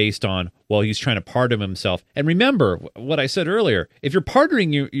based on, well, he's trying to pardon himself. And remember what I said earlier: if you're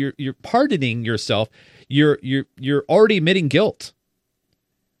pardoning you're pardoning yourself, you're already admitting guilt.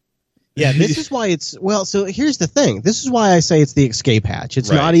 Yeah, this is why it's so here's the thing. This is why I say it's the escape hatch. It's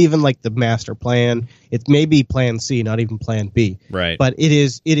not even like the master plan. It may be plan C, not even plan B. Right. But it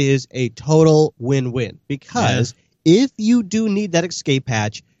is a total win-win because if you do need that escape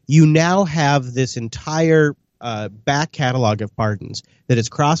hatch, you now have this entire back catalog of pardons that is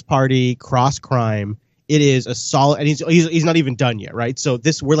cross-party, cross-crime. It is a solid, and he's not even done yet, right? So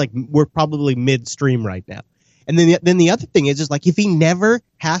we're probably midstream right now. And then the other thing is like if he never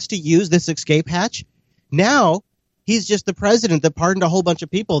has to use this escape hatch, now he's just the president that pardoned a whole bunch of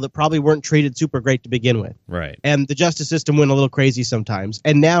people that probably weren't treated super great to begin with. Right. And the justice system went a little crazy sometimes.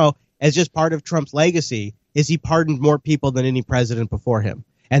 And now, as just part of Trump's legacy, is he pardoned more people than any president before him.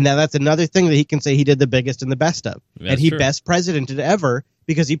 And now that's another thing that he can say he did the biggest and the best of. That's and he true. best presidented ever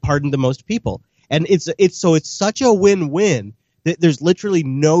because he pardoned the most people. And it's such a win-win. There's literally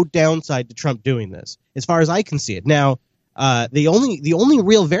no downside to Trump doing this, as far as I can see it. Now, the only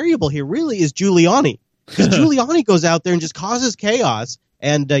real variable here really is Giuliani, because Giuliani goes out there and just causes chaos.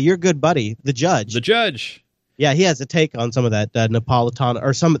 And your good buddy, the judge, Yeah, he has a take on some of that Napolitano,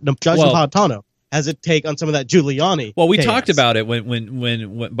 or Judge Napolitano has a take on some of that Giuliani. Well, we chaos. talked about it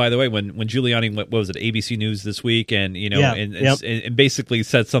when by the way, when Giuliani what was it, ABC News this week, and and basically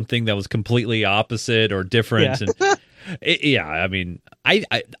said something that was completely opposite or different. Yeah. And I mean,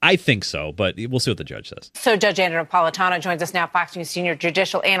 I think so, but we'll see what the judge says. So Judge Andrew Napolitano joins us now, Fox News senior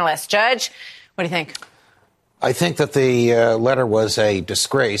judicial analyst. Judge, what do you think? I think that the letter was a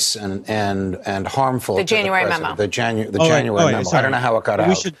disgrace and harmful. The January memo. The January memo. Sorry. I don't know how it got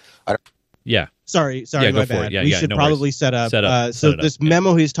out. Sorry, yeah, my bad. We should probably worries. set up. Set this up,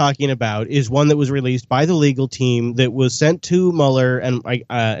 memo he's talking about is one that was released by the legal team that was sent to Mueller,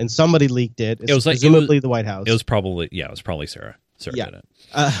 and somebody leaked it. It was presumably the White House. It was probably Sarah. Sarah did it.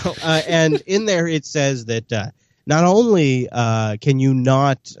 And in there it says that not only can you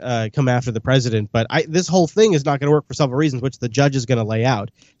not come after the president, but this whole thing is not going to work for several reasons, which the judge is going to lay out.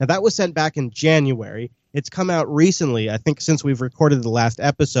 Now, that was sent back in January. It's come out recently, I think, since we've recorded the last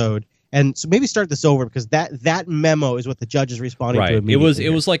episode. And so maybe start this over, because that memo is what the judge is responding to immediately. It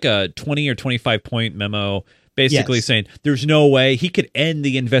was like a 20 or 25 point memo, basically saying there's no way he could end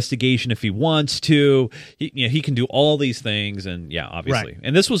the investigation if he wants to. He can do all these things, and obviously. Right.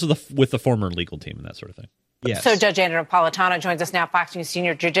 And this was with the former legal team and that sort of thing. Yes. So Judge Andrew Napolitano joins us now, Fox News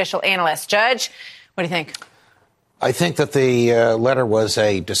senior judicial analyst. Judge, what do you think? I think that the letter was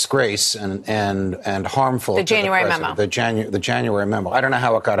a disgrace and harmful. The January memo. The January memo. I don't know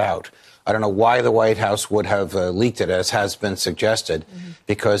how it got out. I don't know why the White House would have leaked it, as has been suggested,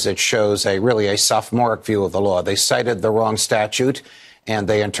 because it shows a sophomoric view of the law. They cited the wrong statute, and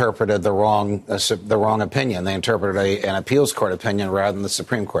they interpreted the wrong opinion. They interpreted an appeals court opinion rather than the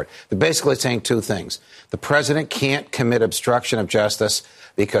Supreme Court. They're basically saying two things. The president can't commit obstruction of justice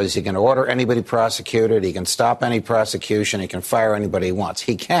because he can order anybody prosecuted, he can stop any prosecution, he can fire anybody he wants.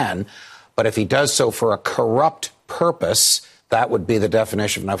 He can, but if he does so for a corrupt purpose, that would be the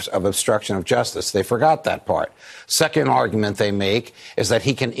definition of obstruction of justice. They forgot that part. Second argument they make is that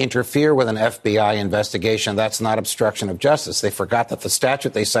he can interfere with an FBI investigation. That's not obstruction of justice. They forgot that the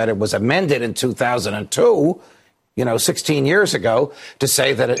statute they cited was amended in 2002, 16 years ago, to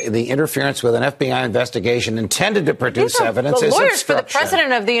say that the interference with an FBI investigation intended to produce evidence is obstruction. Lawyers for the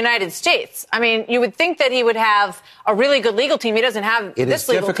president of the United States. I mean, you would think that he would have a really good legal team. He doesn't have this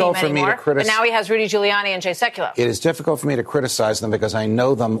legal team anymore. But now he has Rudy Giuliani and Jay Sekulow. It is difficult for me to criticize them because I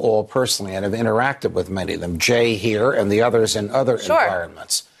know them all personally and have interacted with many of them. Jay here and the others in other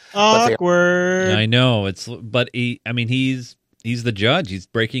environments. Awkward. I know he's the judge. He's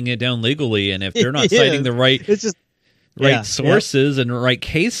breaking it down legally, and if they're not citing the right sources and right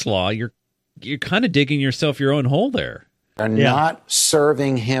case law, you're kind of digging yourself your own hole there. Are not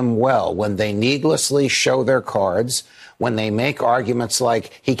serving him well when they needlessly show their cards, when they make arguments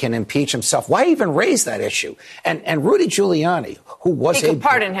like he can impeach himself. Why even raise that issue? And Rudy Giuliani, who was he could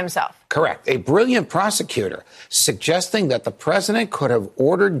pardon himself. Correct. A brilliant prosecutor, suggesting that the president could have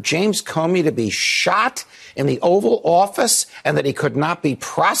ordered James Comey to be shot in the Oval Office and that he could not be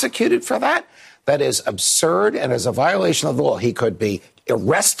prosecuted for that. That is absurd and is a violation of the law. He could be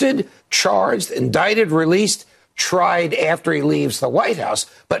arrested, charged, indicted, released, tried after he leaves the White House.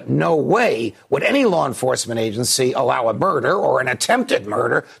 But no way would any law enforcement agency allow a murder or an attempted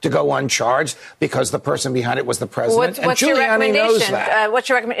murder to go uncharged because the person behind it was the president. What's your recommendation? What's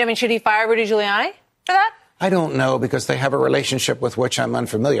your recommendation? I mean, should he fire Rudy Giuliani for that? I don't know, because they have a relationship with which I'm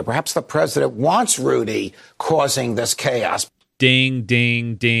unfamiliar. Perhaps the president wants Rudy causing this chaos. Ding,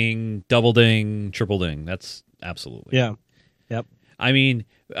 ding, ding, double ding, triple ding. That's absolutely. Yeah. Yep. I mean,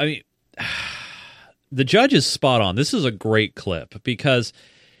 the judge is spot on. This is a great clip because,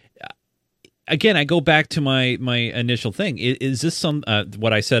 again, I go back to my initial thing. Is this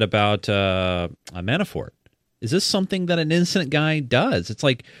what I said about Manafort? Is this something that an innocent guy does? It's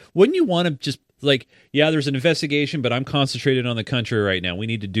like, wouldn't you want to just there's an investigation, but I'm concentrated on the country right now. We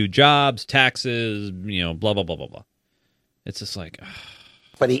need to do jobs, taxes, blah, blah, blah, blah, blah. It's just like...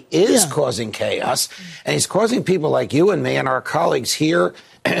 But he is causing chaos, and he's causing people like you and me and our colleagues here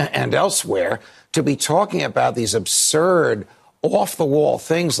and elsewhere to be talking about these absurd, off-the-wall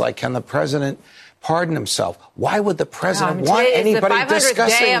things like, can the president pardon himself? Why would the president want anybody discussing that? It's the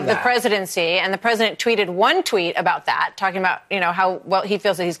 500th day of the presidency, and the president tweeted one tweet about that, talking about, how well he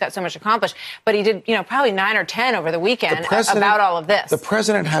feels that he's got so much accomplished. But he did, probably 9 or 10 over the weekend about all of this. The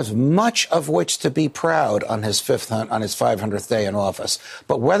president has much of which to be proud on his 500th day in office.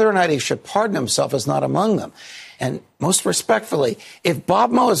 But whether or not he should pardon himself is not among them. And most respectfully, if Bob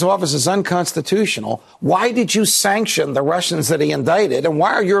Mueller's office is unconstitutional, why did you sanction the Russians that he indicted? And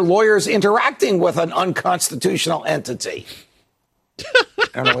why are your lawyers interacting with an unconstitutional entity?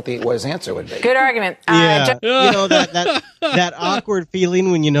 I don't know what his answer would be. Good argument. Yeah, that awkward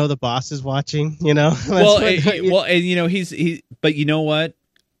feeling when you know the boss is watching. But you know what?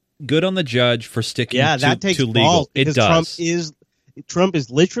 Good on the judge for sticking that takes to legal. balls, It does. Trump is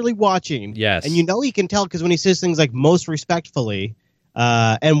literally watching. Yes, and he can tell because when he says things like "most respectfully,"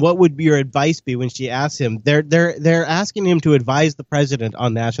 and what would your advice be when she asks him? They're asking him to advise the president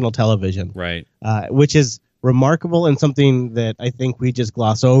on national television, right? Which is remarkable and something that I think we just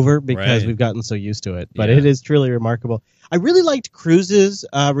gloss over because we've gotten so used to it. But it is truly remarkable. I really liked Cruz's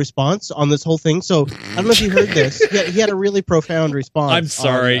response on this whole thing. So I don't know if you heard this. He had a really profound response. I'm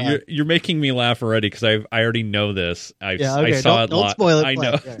sorry. You're making me laugh already because I already know this. I saw it. Don't spoil it. I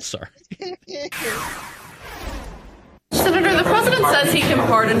know. Sorry. Senator, the president says he can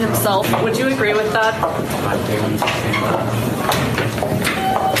pardon himself. Would you agree with that?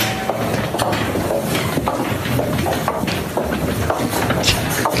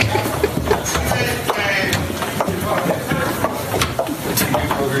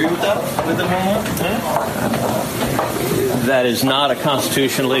 Agree with that? With the moment? That is not a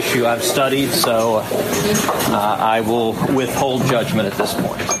constitutional issue I've studied, so I will withhold judgment at this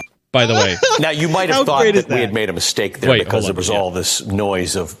point. By the way, now you might have thought that we had made a mistake there because there was all this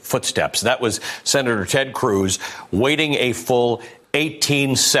noise of footsteps. That was Senator Ted Cruz waiting a full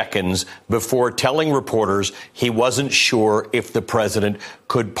 18 seconds before telling reporters he wasn't sure if the president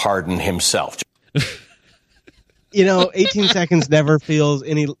could pardon himself. 18 seconds never feels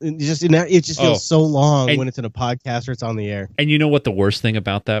it just feels so long when it's in a podcast or it's on the air. And you know what the worst thing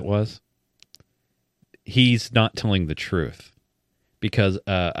about that was? He's not telling the truth. Because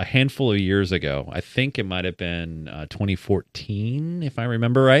a handful of years ago, I think it might have been 2014, if I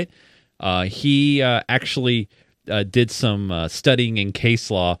remember right, he actually did some studying in case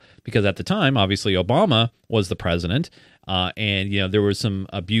law because at the time, obviously, Obama was the president. And there were some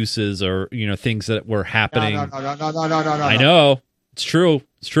abuses or things that were happening. No. I know it's true.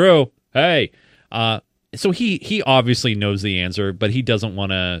 It's true. Hey, so he obviously knows the answer, but he doesn't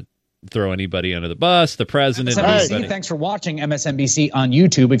want to throw anybody under the bus. The president. MSNBC, thanks for watching MSNBC on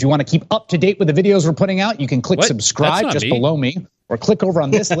YouTube. If you want to keep up to date with the videos we're putting out, you can click subscribe just below me, or click over on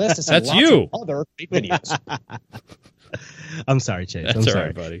this list to see lots of other videos. I'm sorry, Chase. That's I'm sorry, all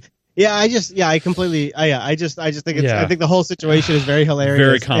right, buddy. Yeah, I just think I think the whole situation is very hilarious,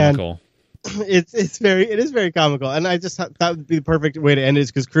 very comical. It is very comical, and I just thought that would be the perfect way to end it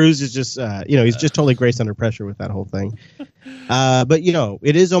because Cruz is just he's just totally graced under pressure with that whole thing. But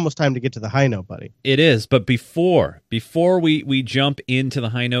it is almost time to get to the high note, buddy. It is, but before we jump into the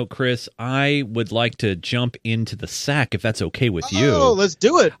high note, Chris, I would like to jump into the sack if that's okay with you. Oh, let's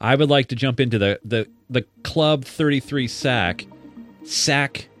do it. I would like to jump into the Club 33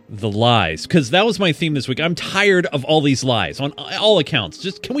 sack the lies, because that was my theme this week. I'm tired of all these lies on all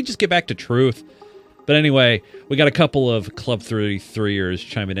accounts. Can we just get back to truth? But anyway, we got a couple of Club 33ers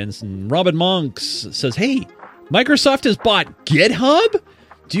chiming in. And Robin Monks says, hey, Microsoft has bought GitHub?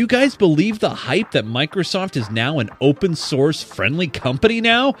 Do you guys believe the hype that Microsoft is now an open source friendly company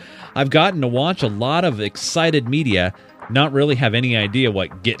now? I've gotten to watch a lot of excited media, not really have any idea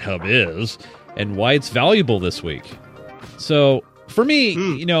what GitHub is and why it's valuable this week. So for me,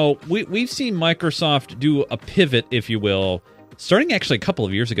 we've seen Microsoft do a pivot, if you will, starting actually a couple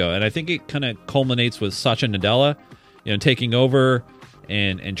of years ago, and I think it kind of culminates with Satya Nadella, taking over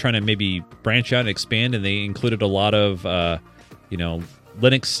and trying to maybe branch out and expand, and they included a lot of,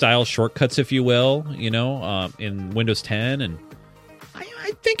 Linux-style shortcuts, if you will, in Windows 10, and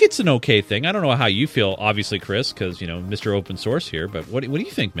I think it's an okay thing. I don't know how you feel, obviously, Chris, because, Mr. Open Source here, but what do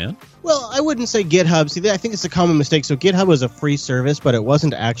you think, man? Well, I wouldn't say GitHub. See, I think it's a common mistake. So GitHub was a free service, but it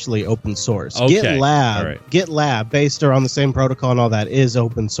wasn't actually open source. Okay. GitLab, based around the same protocol and all that, is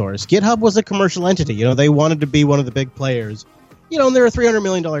open source. GitHub was a commercial entity. They wanted to be one of the big players. And they're a $300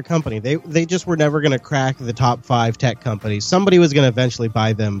 million company. They just were never going to crack the top 5 tech companies. Somebody was going to eventually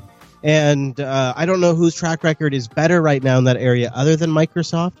buy them. And I don't know whose track record is better right now in that area other than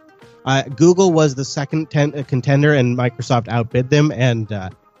Microsoft. Google was the second contender, and Microsoft outbid them. And I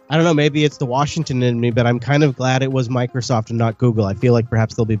don't know, maybe it's the Washington in me, but I'm kind of glad it was Microsoft and not Google. I feel like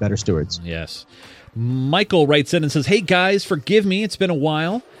perhaps they'll be better stewards. Yes. Michael writes in and says, hey, guys, forgive me. It's been a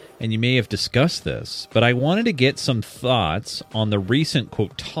while, and you may have discussed this, but I wanted to get some thoughts on the recent,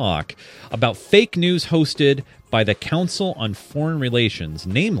 quote, talk about fake news hosted by the Council on Foreign Relations,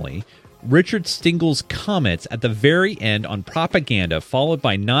 namely Richard Stingel's comments at the very end on propaganda, followed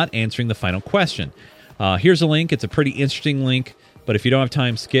by not answering the final question. Here's a link. It's a pretty interesting link, but if you don't have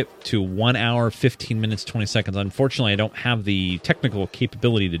time, skip to 1 hour, 15 minutes, 20 seconds. Unfortunately, I don't have the technical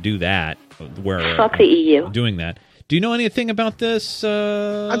capability to do that. Fuck the EU. Doing that. Do you know anything about this?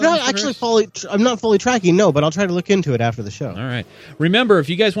 I'm not actually fully tracking, no, but I'll try to look into it after the show. All right. Remember, if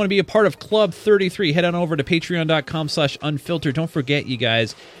you guys want to be a part of Club 33, head on over to patreon.com/unfiltered. Don't forget, you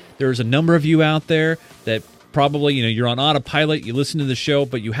guys, there's a number of you out there that probably, you're on autopilot, you listen to the show,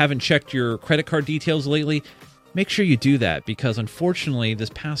 but you haven't checked your credit card details lately. Make sure you do that, because unfortunately this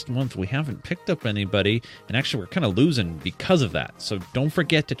past month we haven't picked up anybody, and actually we're kind of losing because of that. So don't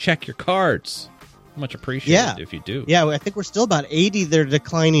forget to check your cards. Much appreciated if you do. Yeah, I think we're still about 80. They're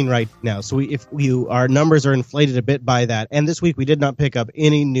declining right now. So our numbers are inflated a bit by that. And this week we did not pick up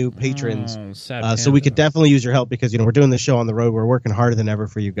any new patrons. So we could definitely use your help, because we're doing the show on the road. We're working harder than ever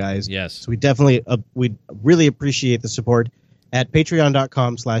for you guys. Yes. So we really appreciate the support at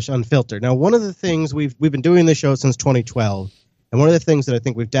patreon.com/unfiltered. Now, one of the things we've been doing this show since 2012, and one of the things that I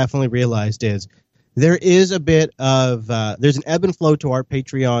think we've definitely realized is there is a bit of there's an ebb and flow to our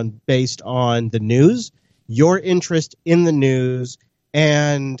Patreon based on the news, your interest in the news,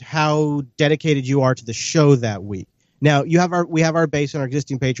 and how dedicated you are to the show that week. Now, we have our base and our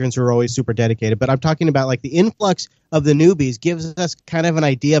existing patrons who are always super dedicated, but I'm talking about like the influx of the newbies gives us kind of an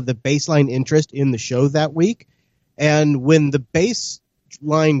idea of the baseline interest in the show that week. And when the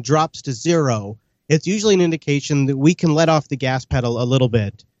baseline drops to 0, it's usually an indication that we can let off the gas pedal a little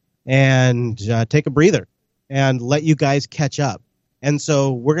bit and take a breather and let you guys catch up. And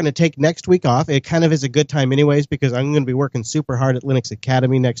so we're going to take next week off. It kind of is a good time anyways, because I'm going to be working super hard at Linux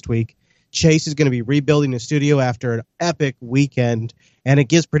Academy next week. Chase is going to be rebuilding the studio after an epic weekend, and it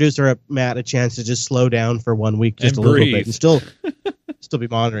gives producer Matt a chance to just slow down for 1 week, just a little bit, and still be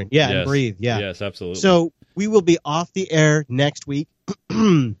monitoring. Yeah, yes. And breathe. Yeah. Yes, absolutely. So we will be off the air next week.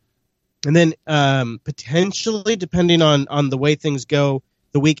 And then potentially, depending on the way things go,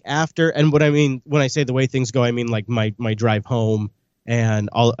 the week after. And what I mean when I say the way things go, I mean like my drive home and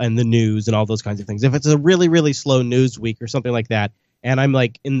the news and all those kinds of things. If it's a really, really slow news week or something like that, and I'm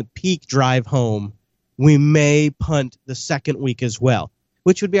like in the peak drive home, we may punt the second week as well,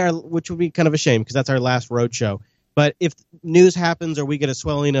 which would be kind of a shame, because that's our last road show. But if news happens or we get a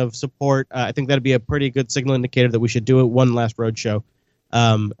swelling of support, I think that'd be a pretty good signal indicator that we should do it one last road show.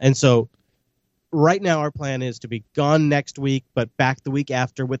 And so right now our plan is to be gone next week, but back the week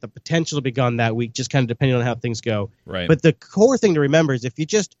after with the potential to be gone that week, just kind of depending on how things go. Right. But the core thing to remember is if you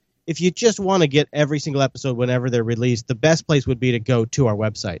just want to get every single episode whenever they're released, the best place would be to go to our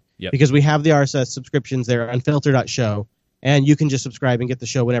website. Yep. Because we have the RSS subscriptions there, unfiltered.show, and you can just subscribe and get the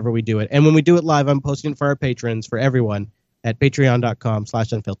show whenever we do it. And when we do it live, I'm posting it for our patrons, for everyone, at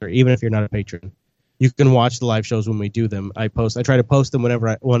patreon.com/unfiltered, even if you're not a patron. You can watch the live shows when we do them. I try to post them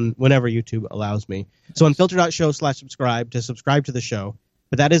whenever YouTube allows me. So unfiltered.show/subscribe to subscribe to the show.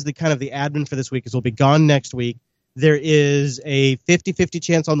 But that is the kind of the admin for this week, is we'll be gone next week. There is a 50-50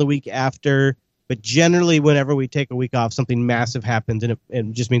 chance on the week after, but generally whenever we take a week off, something massive happens, and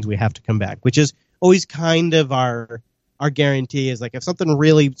it just means we have to come back, which is always kind of our guarantee, is like if something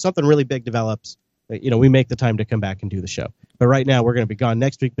really big develops, we make the time to come back and do the show. But right now we're going to be gone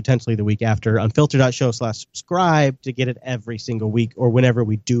next week, potentially the week after. Unfiltered.show/subscribe to get it every single week, or whenever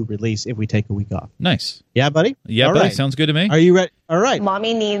we do release, if we take a week off. Nice. Yeah, buddy? Yeah, all buddy. Right. Sounds good to me. Are you ready? All right.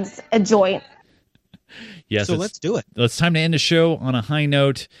 Mommy needs a joint. Yes. So let's do it. It's time to end the show on a high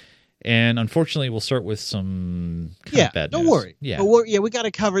note. And unfortunately, we'll start with some kind of bad news. Don't worry. Yeah. But we got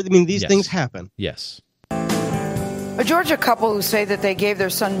to cover. I mean, these things happen. Yes. A Georgia couple who say that they gave their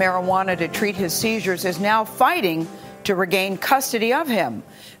son marijuana to treat his seizures is now fighting to regain custody of him.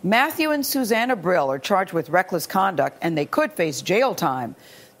 Matthew and Susanna Brill are charged with reckless conduct, and they could face jail time.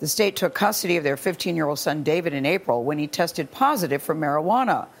 The state took custody of their 15-year-old son David in April when he tested positive for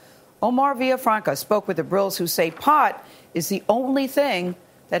marijuana. Omar Villafranca spoke with the Brills, who say pot is the only thing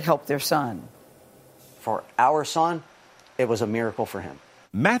that helped their son. For our son, it was a miracle for him.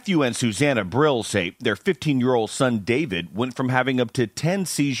 Matthew and Susanna Brill say their 15-year-old son David went from having up to 10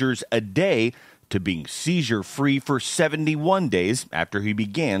 seizures a day to being seizure-free for 71 days after he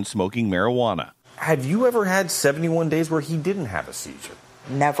began smoking marijuana. Have you ever had 71 days where he didn't have a seizure?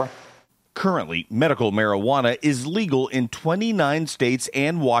 Never. Currently, medical marijuana is legal in 29 states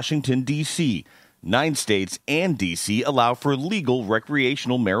and Washington, D.C. 9 states and D.C. allow for legal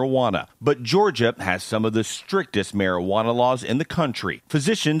recreational marijuana, but Georgia has some of the strictest marijuana laws in the country.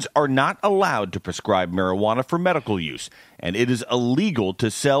 Physicians are not allowed to prescribe marijuana for medical use, and it is illegal to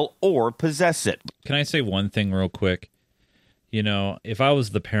sell or possess it. Can I say one thing real quick? If I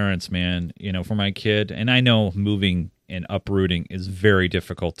was the parents, man, for my kid, and I know moving and uprooting is very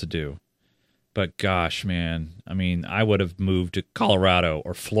difficult to do, But gosh, man, I mean, I would have moved to Colorado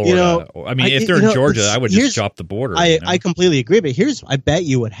or Florida. If they're in Georgia, I would just chop the border. I completely agree. But I bet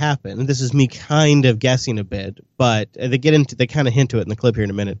you what happened. And this is me kind of guessing a bit, but they kind of hint to it in the clip here in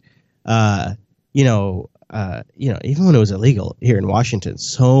a minute. Even when it was illegal here in Washington,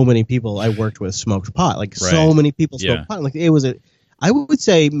 so many people I worked with smoked pot. So many people smoked pot. I would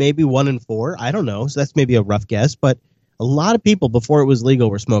say maybe 1 in 4. I don't know. So that's maybe a rough guess, but a lot of people before it was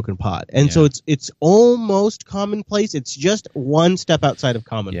legal were smoking pot. And so it's almost commonplace. It's just one step outside of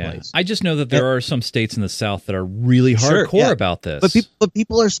commonplace. I just know that there are some states in the South that are really hardcore about this. But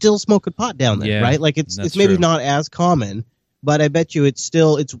people are still smoking pot down there, right? Like it's maybe not as common, but I bet you it's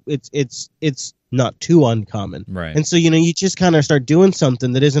still it's not too uncommon. Right. And so, you just kind of start doing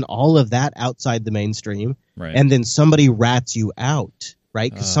something that isn't all of that outside the mainstream. Right. And then somebody rats you out. Right,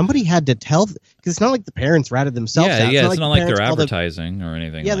 because somebody had to tell. Because it's not like the parents ratted themselves out. It's not like they're advertising or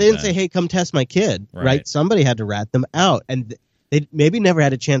anything. Yeah, like they didn't that. say, "Hey, come test my kid." Right? Somebody had to rat them out, and they maybe never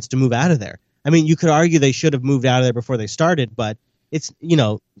had a chance to move out of there. I mean, you could argue they should have moved out of there before they started, but it's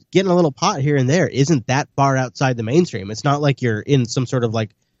getting a little pot here and there isn't that far outside the mainstream. It's not like you're in some sort of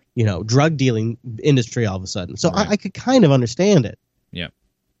drug dealing industry all of a sudden. So I could kind of understand it. Yeah.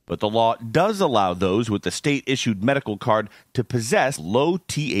 But the law does allow those with the state-issued medical card to possess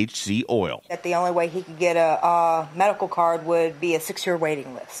low-THC oil. That the only way he could get a medical card would be a 6-year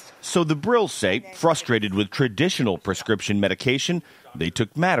waiting list. So the Brills say, frustrated with traditional prescription medication, they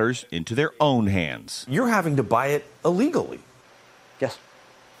took matters into their own hands. You're having to buy it illegally. Yes.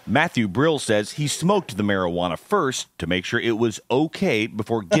 Matthew Brill says he smoked the marijuana first to make sure it was okay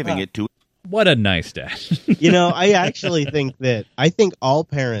before giving it to. What a nice dad. I actually think that all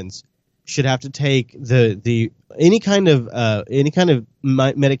parents should have to take any kind of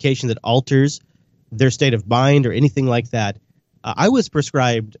medication that alters their state of mind or anything like that. I was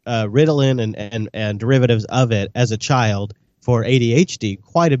prescribed Ritalin and derivatives of it as a child for ADHD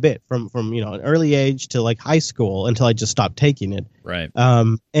quite a bit from an early age to like high school until I just stopped taking it. Right.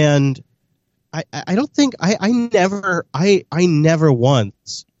 And I don't think I never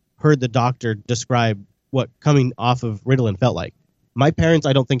once heard the doctor describe what coming off of Ritalin felt like. My parents,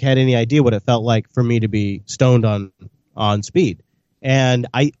 I don't think, had any idea what it felt like for me to be stoned on speed. And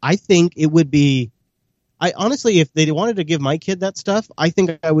I think it would be, honestly, if they wanted to give my kid that stuff, I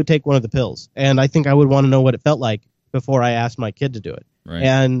think I would take one of the pills. And I think I would want to know what it felt like before I asked my kid to do it. Right.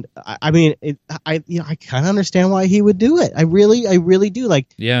 And I kind of understand why he would do it. I really do.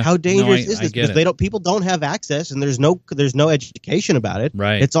 How dangerous is this? Because people don't have access, and there's no education about it.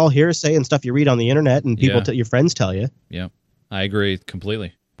 Right. It's all hearsay and stuff you read on the internet, and people your friends tell you. Yeah, I agree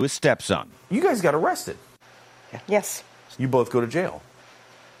completely. With stepson, you guys got arrested. Yes. You both go to jail.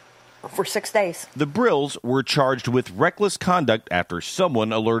 For 6 days. The Brills were charged with reckless conduct after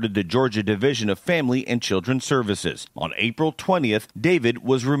someone alerted the Georgia Division of Family and Children Services. On April 20th, David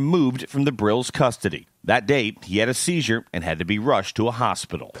was removed from the Brills' custody. That day, he had a seizure and had to be rushed to a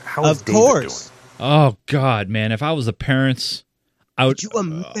hospital. How is David doing? Oh, God, man. If I was the parents, I would... Could you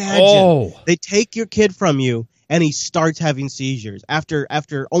imagine? They take your kid from you, and he starts having seizures after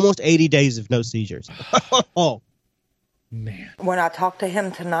almost 80 days of no seizures. Oh. Man. When I talked to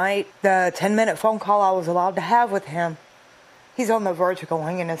him tonight, the 10-minute phone call I was allowed to have with him, he's on the verge of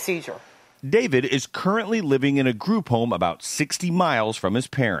going in a seizure. David is currently living in a group home about 60 miles from his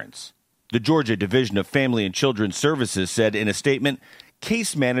parents. The Georgia Division of Family and Children Services said in a statement,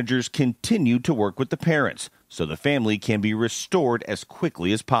 case managers continue to work with the parents so the family can be restored as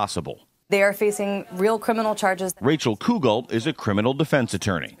quickly as possible. They are facing real criminal charges. Rachel Kugel is a criminal defense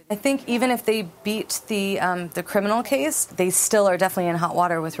attorney. I think even if they beat the criminal case, they still are definitely in hot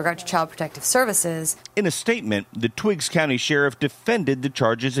water with regard to Child Protective Services. In a statement, the Twiggs County Sheriff defended the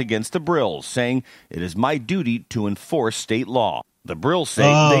charges against the Brills, saying, it is my duty to enforce state law. The Brills say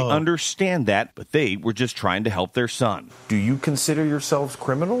they understand that, but they were just trying to help their son. Do you consider yourselves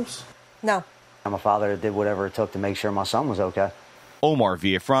criminals? No. I'm a father that did whatever it took to make sure my son was okay. Omar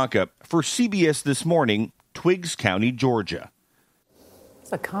Villafranca for CBS This Morning, Twiggs County, Georgia.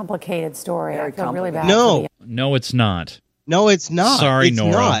 It's a complicated story. I feel really bad. No, it's not. No, it's not. Sorry, it's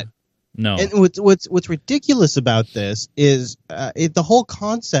Nora. Not. No. And what's ridiculous about this is the whole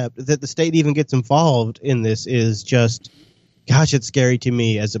concept that the state even gets involved in this is just, gosh, it's scary to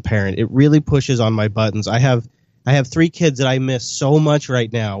me as a parent. It really pushes on my buttons. I have 3 kids that I miss so much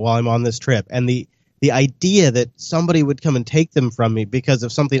right now while I'm on this trip, and the idea that somebody would come and take them from me because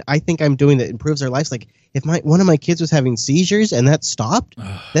of something I think I'm doing that improves their lives. Like if one of my kids was having seizures and that stopped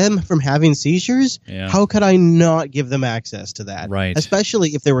them from having seizures, how could I not give them access to that? Right. Especially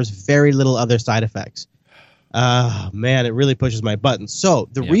if there was very little other side effects. Man, it really pushes my buttons. So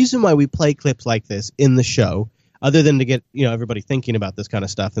the reason why we play clips like this in the show, other than to get everybody thinking about this kind of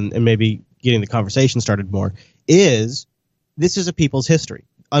stuff and maybe getting the conversation started more, is this is a people's history.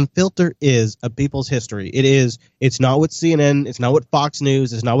 Unfiltered is a people's history. It's not what CNN, it's not what Fox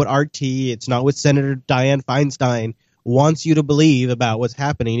News, it's not what RT, it's not what Senator Dianne Feinstein wants you to believe about what's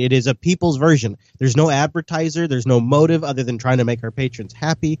happening. It is a people's version. There's no advertiser, there's no motive other than trying to make our patrons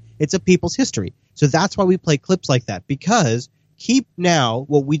happy. It's a people's history. So that's why we play clips like that, because keep now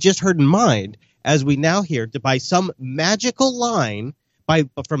what we just heard in mind as we now hear by some magical line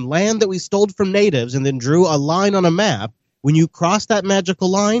from land that we stole from natives and then drew a line on a map. When you cross that magical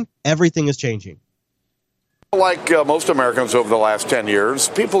line, everything is changing. Like most Americans over the last 10 years,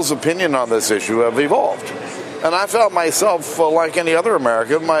 people's opinion on this issue have evolved. And I found myself, like any other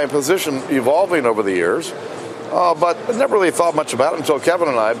American, my position evolving over the years. But I never really thought much about it until Kevin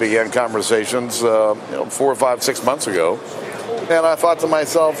and I began conversations 4 or 5, 6 months ago. And I thought to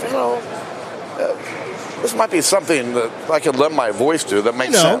myself, this might be something that I could lend my voice to that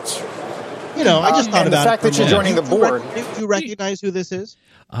makes sense. I just thought about the fact that you're joining the board. Do you recognize who this is?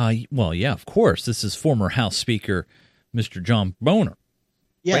 Well, yeah, of course. This is former House Speaker Mr. John Boehner.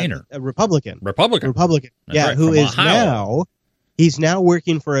 Yeah, Boehner. a Republican. Republican. Yeah, right, who is Ohio. he's now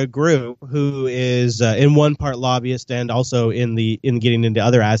working for a group who is in one part lobbyist and also in getting into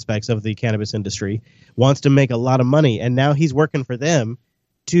other aspects of the cannabis industry, wants to make a lot of money, and now he's working for them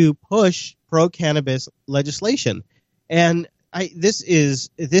to push pro-cannabis legislation. And this is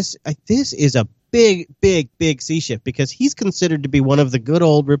a big sea shift, because he's considered to be one of the good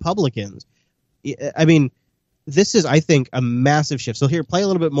old Republicans. I mean, this is, I think, a massive shift. So here, play a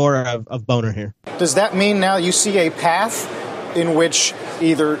little bit more of Boehner here. Does that mean now you see a path in which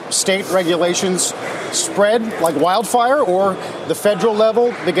either state regulations spread like wildfire or the federal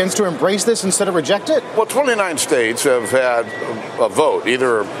level begins to embrace this instead of reject it? Well, 29 states have had a vote,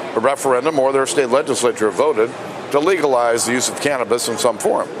 either a referendum or their state legislature voted to legalize the use of cannabis in some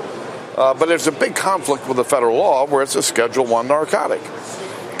form. But there's a big conflict with the federal law where it's a Schedule I narcotic.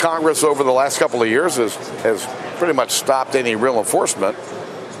 Congress over the last couple of years has pretty much stopped any real enforcement.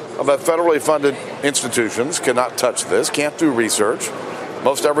 But federally funded institutions cannot touch this, can't do research.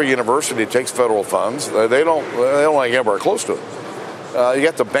 Most every university takes federal funds. They don't want to get anywhere close to it. You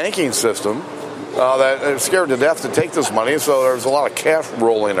got the banking system that is scared to death to take this money, so there's a lot of cash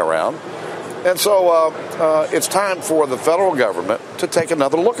rolling around. And so it's time for the federal government to take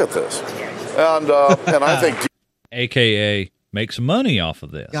another look at this. And I think... AKA make some money off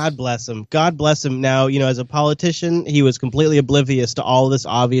of this. God bless him. God bless him. Now, as a politician, he was completely oblivious to all this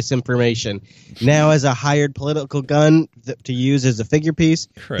obvious information. Now, as a hired political gun to use as a figure piece,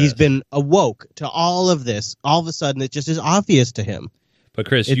 he's been awoke to all of this. All of a sudden, it just is obvious to him. But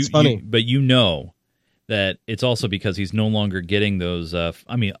Chris, it's funny. But that it's also because he's no longer getting those,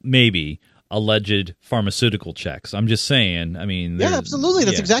 maybe alleged pharmaceutical checks. I'm just saying. Yeah, absolutely.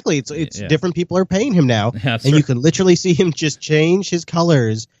 That's exactly. It's different people are paying him now, and you can literally see him just change his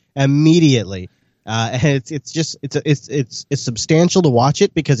colors immediately. And it's substantial to watch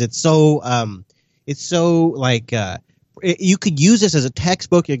it, because it's so you could use this as a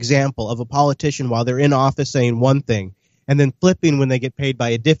textbook example of a politician while they're in office saying one thing and then flipping when they get paid by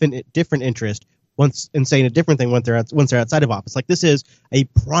a different interest. And saying a different thing once they're outside of office. Like, this is a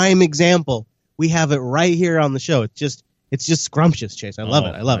prime example. We have it right here on the show. It's just scrumptious, Chase. I love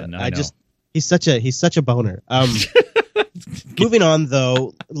it. I love it. He's such a boner. Moving on,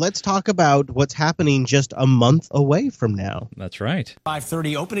 though, let's talk about what's happening just a month away from now. That's right.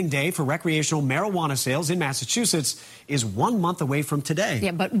 5:30 opening day for recreational marijuana sales in Massachusetts is 1 month away from today.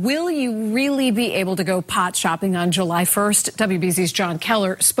 Yeah, but will you really be able to go pot shopping on July 1st? WBZ's John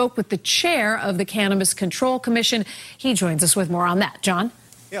Keller spoke with the chair of the Cannabis Control Commission. He joins us with more on that. John?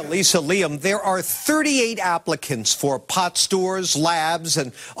 Yeah, Lisa, Liam, there are 38 applicants for pot stores, labs,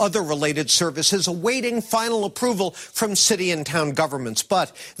 and other related services awaiting final approval from city and town governments.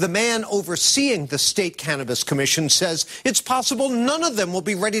 But the man overseeing the State Cannabis Commission says it's possible none of them will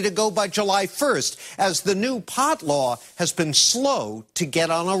be ready to go by July 1st, as the new pot law has been slow to get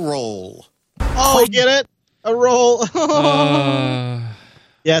on a roll. Oh, get it? A roll.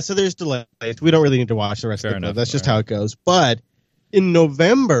 Yeah, so there's delays. We don't really need to watch the rest of the clip. That's just how it goes. But in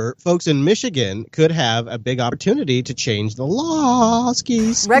November, folks in Michigan could have a big opportunity to change the law.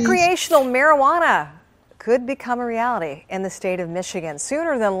 Recreational marijuana could become a reality in the state of Michigan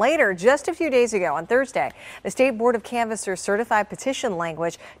sooner than later. Just a few days ago, on Thursday, the State Board of Canvassers certified petition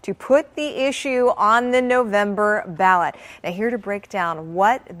language to put the issue on the November ballot. Now, here to break down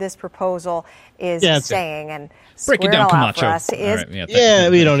what this proposal is saying and break it down, Camacho. Right,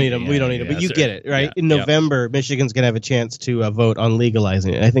 we don't need them. We don't need them. But you get it, right? In November, Michigan's going to have a chance to vote on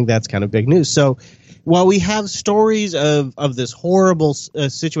legalizing it. I think that's kind of big news. So while we have stories of this horrible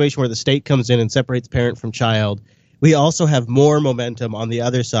situation where the state comes in and separates parent from child, we also have more momentum on the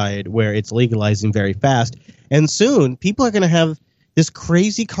other side where it's legalizing very fast. And soon, people are going to have this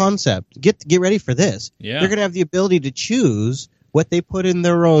crazy concept. Get ready for this. Yeah. They're going to have the ability to choose what they put in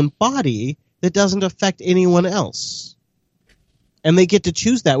their own body that doesn't affect anyone else. And they get to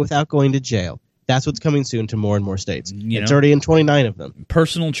choose that without going to jail. That's what's coming soon to more and more states. It's already in 29 of them.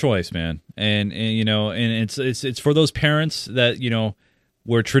 Personal choice, man. And it's for those parents that,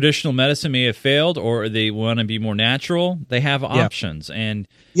 where traditional medicine may have failed or they want to be more natural, they have options. And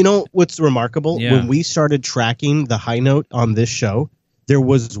you know what's remarkable? When we started tracking the high note on this show, there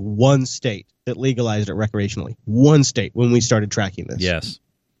was one state that legalized it recreationally. One state when we started tracking this. Yes.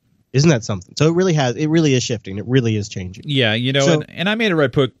 Isn't that something? So it really is shifting. It really is changing. Yeah, and I made a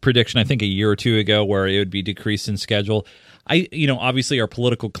red book prediction, I think a year or two ago, where it would be decreased in schedule. Obviously our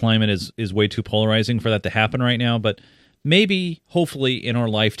political climate is way too polarizing for that to happen right now, but maybe, hopefully, in our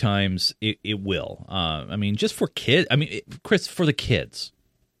lifetimes, it will. Just for kids. Chris, for the kids.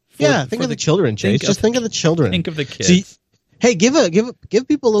 Think of the children, Chase. Just think of the children. Think of the kids. See, hey, give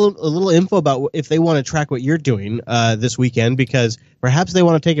people a little info about if they want to track what you're doing this weekend, because perhaps they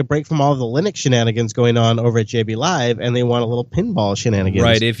want to take a break from all of the Linux shenanigans going on over at JB Live, and they want a little pinball shenanigans.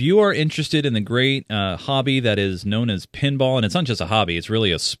 Right. If you are interested in the great hobby that is known as pinball, and it's not just a hobby, it's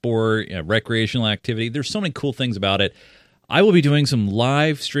really a sport, recreational activity. There's so many cool things about it. I will be doing some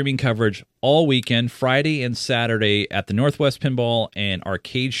live streaming coverage all weekend, Friday and Saturday, at the Northwest Pinball and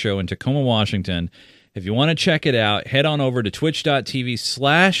Arcade Show in Tacoma, Washington. If you want to check it out, head on over to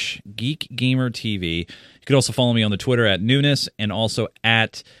twitch.tv/GeekGamerTV. You can also follow me on the Twitter at Nunes and also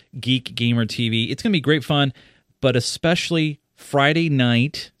at GeekGamerTV. It's going to be great fun, but especially Friday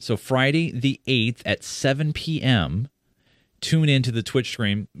night, so Friday the 8th at 7 p.m., tune into the Twitch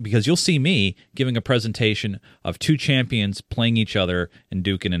stream because you'll see me giving a presentation of two champions playing each other and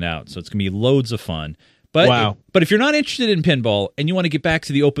duking it out. So it's going to be loads of fun. But if you're not interested in pinball and you want to get back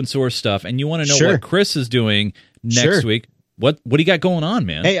to the open source stuff and you want to know what Chris is doing next week, what do you got going on,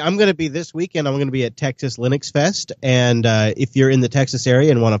 man? Hey, I'm going to be this weekend. I'm going to be at Texas Linux Fest, and if you're in the Texas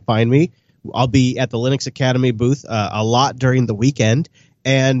area and want to find me, I'll be at the Linux Academy booth a lot during the weekend.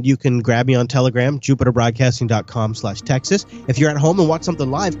 And you can grab me on Telegram, JupiterBroadcasting.com/Texas. If you're at home and watch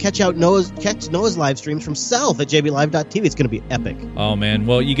something live, catch Noah's live streams from Self at JBLive.tv. It's going to be epic. Oh, man.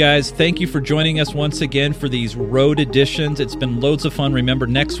 Well, you guys, thank you for joining us once again for these road editions. It's been loads of fun. Remember,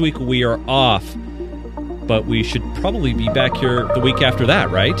 next week we are off, but we should probably be back here the week after that,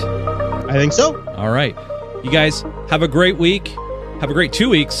 right? I think so. All right. You guys, have a great week. Have a great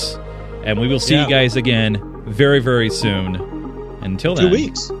 2 weeks. And we will see you guys again very, very soon. Until then. 2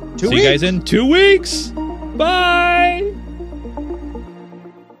 weeks. See you guys in 2 weeks. Bye.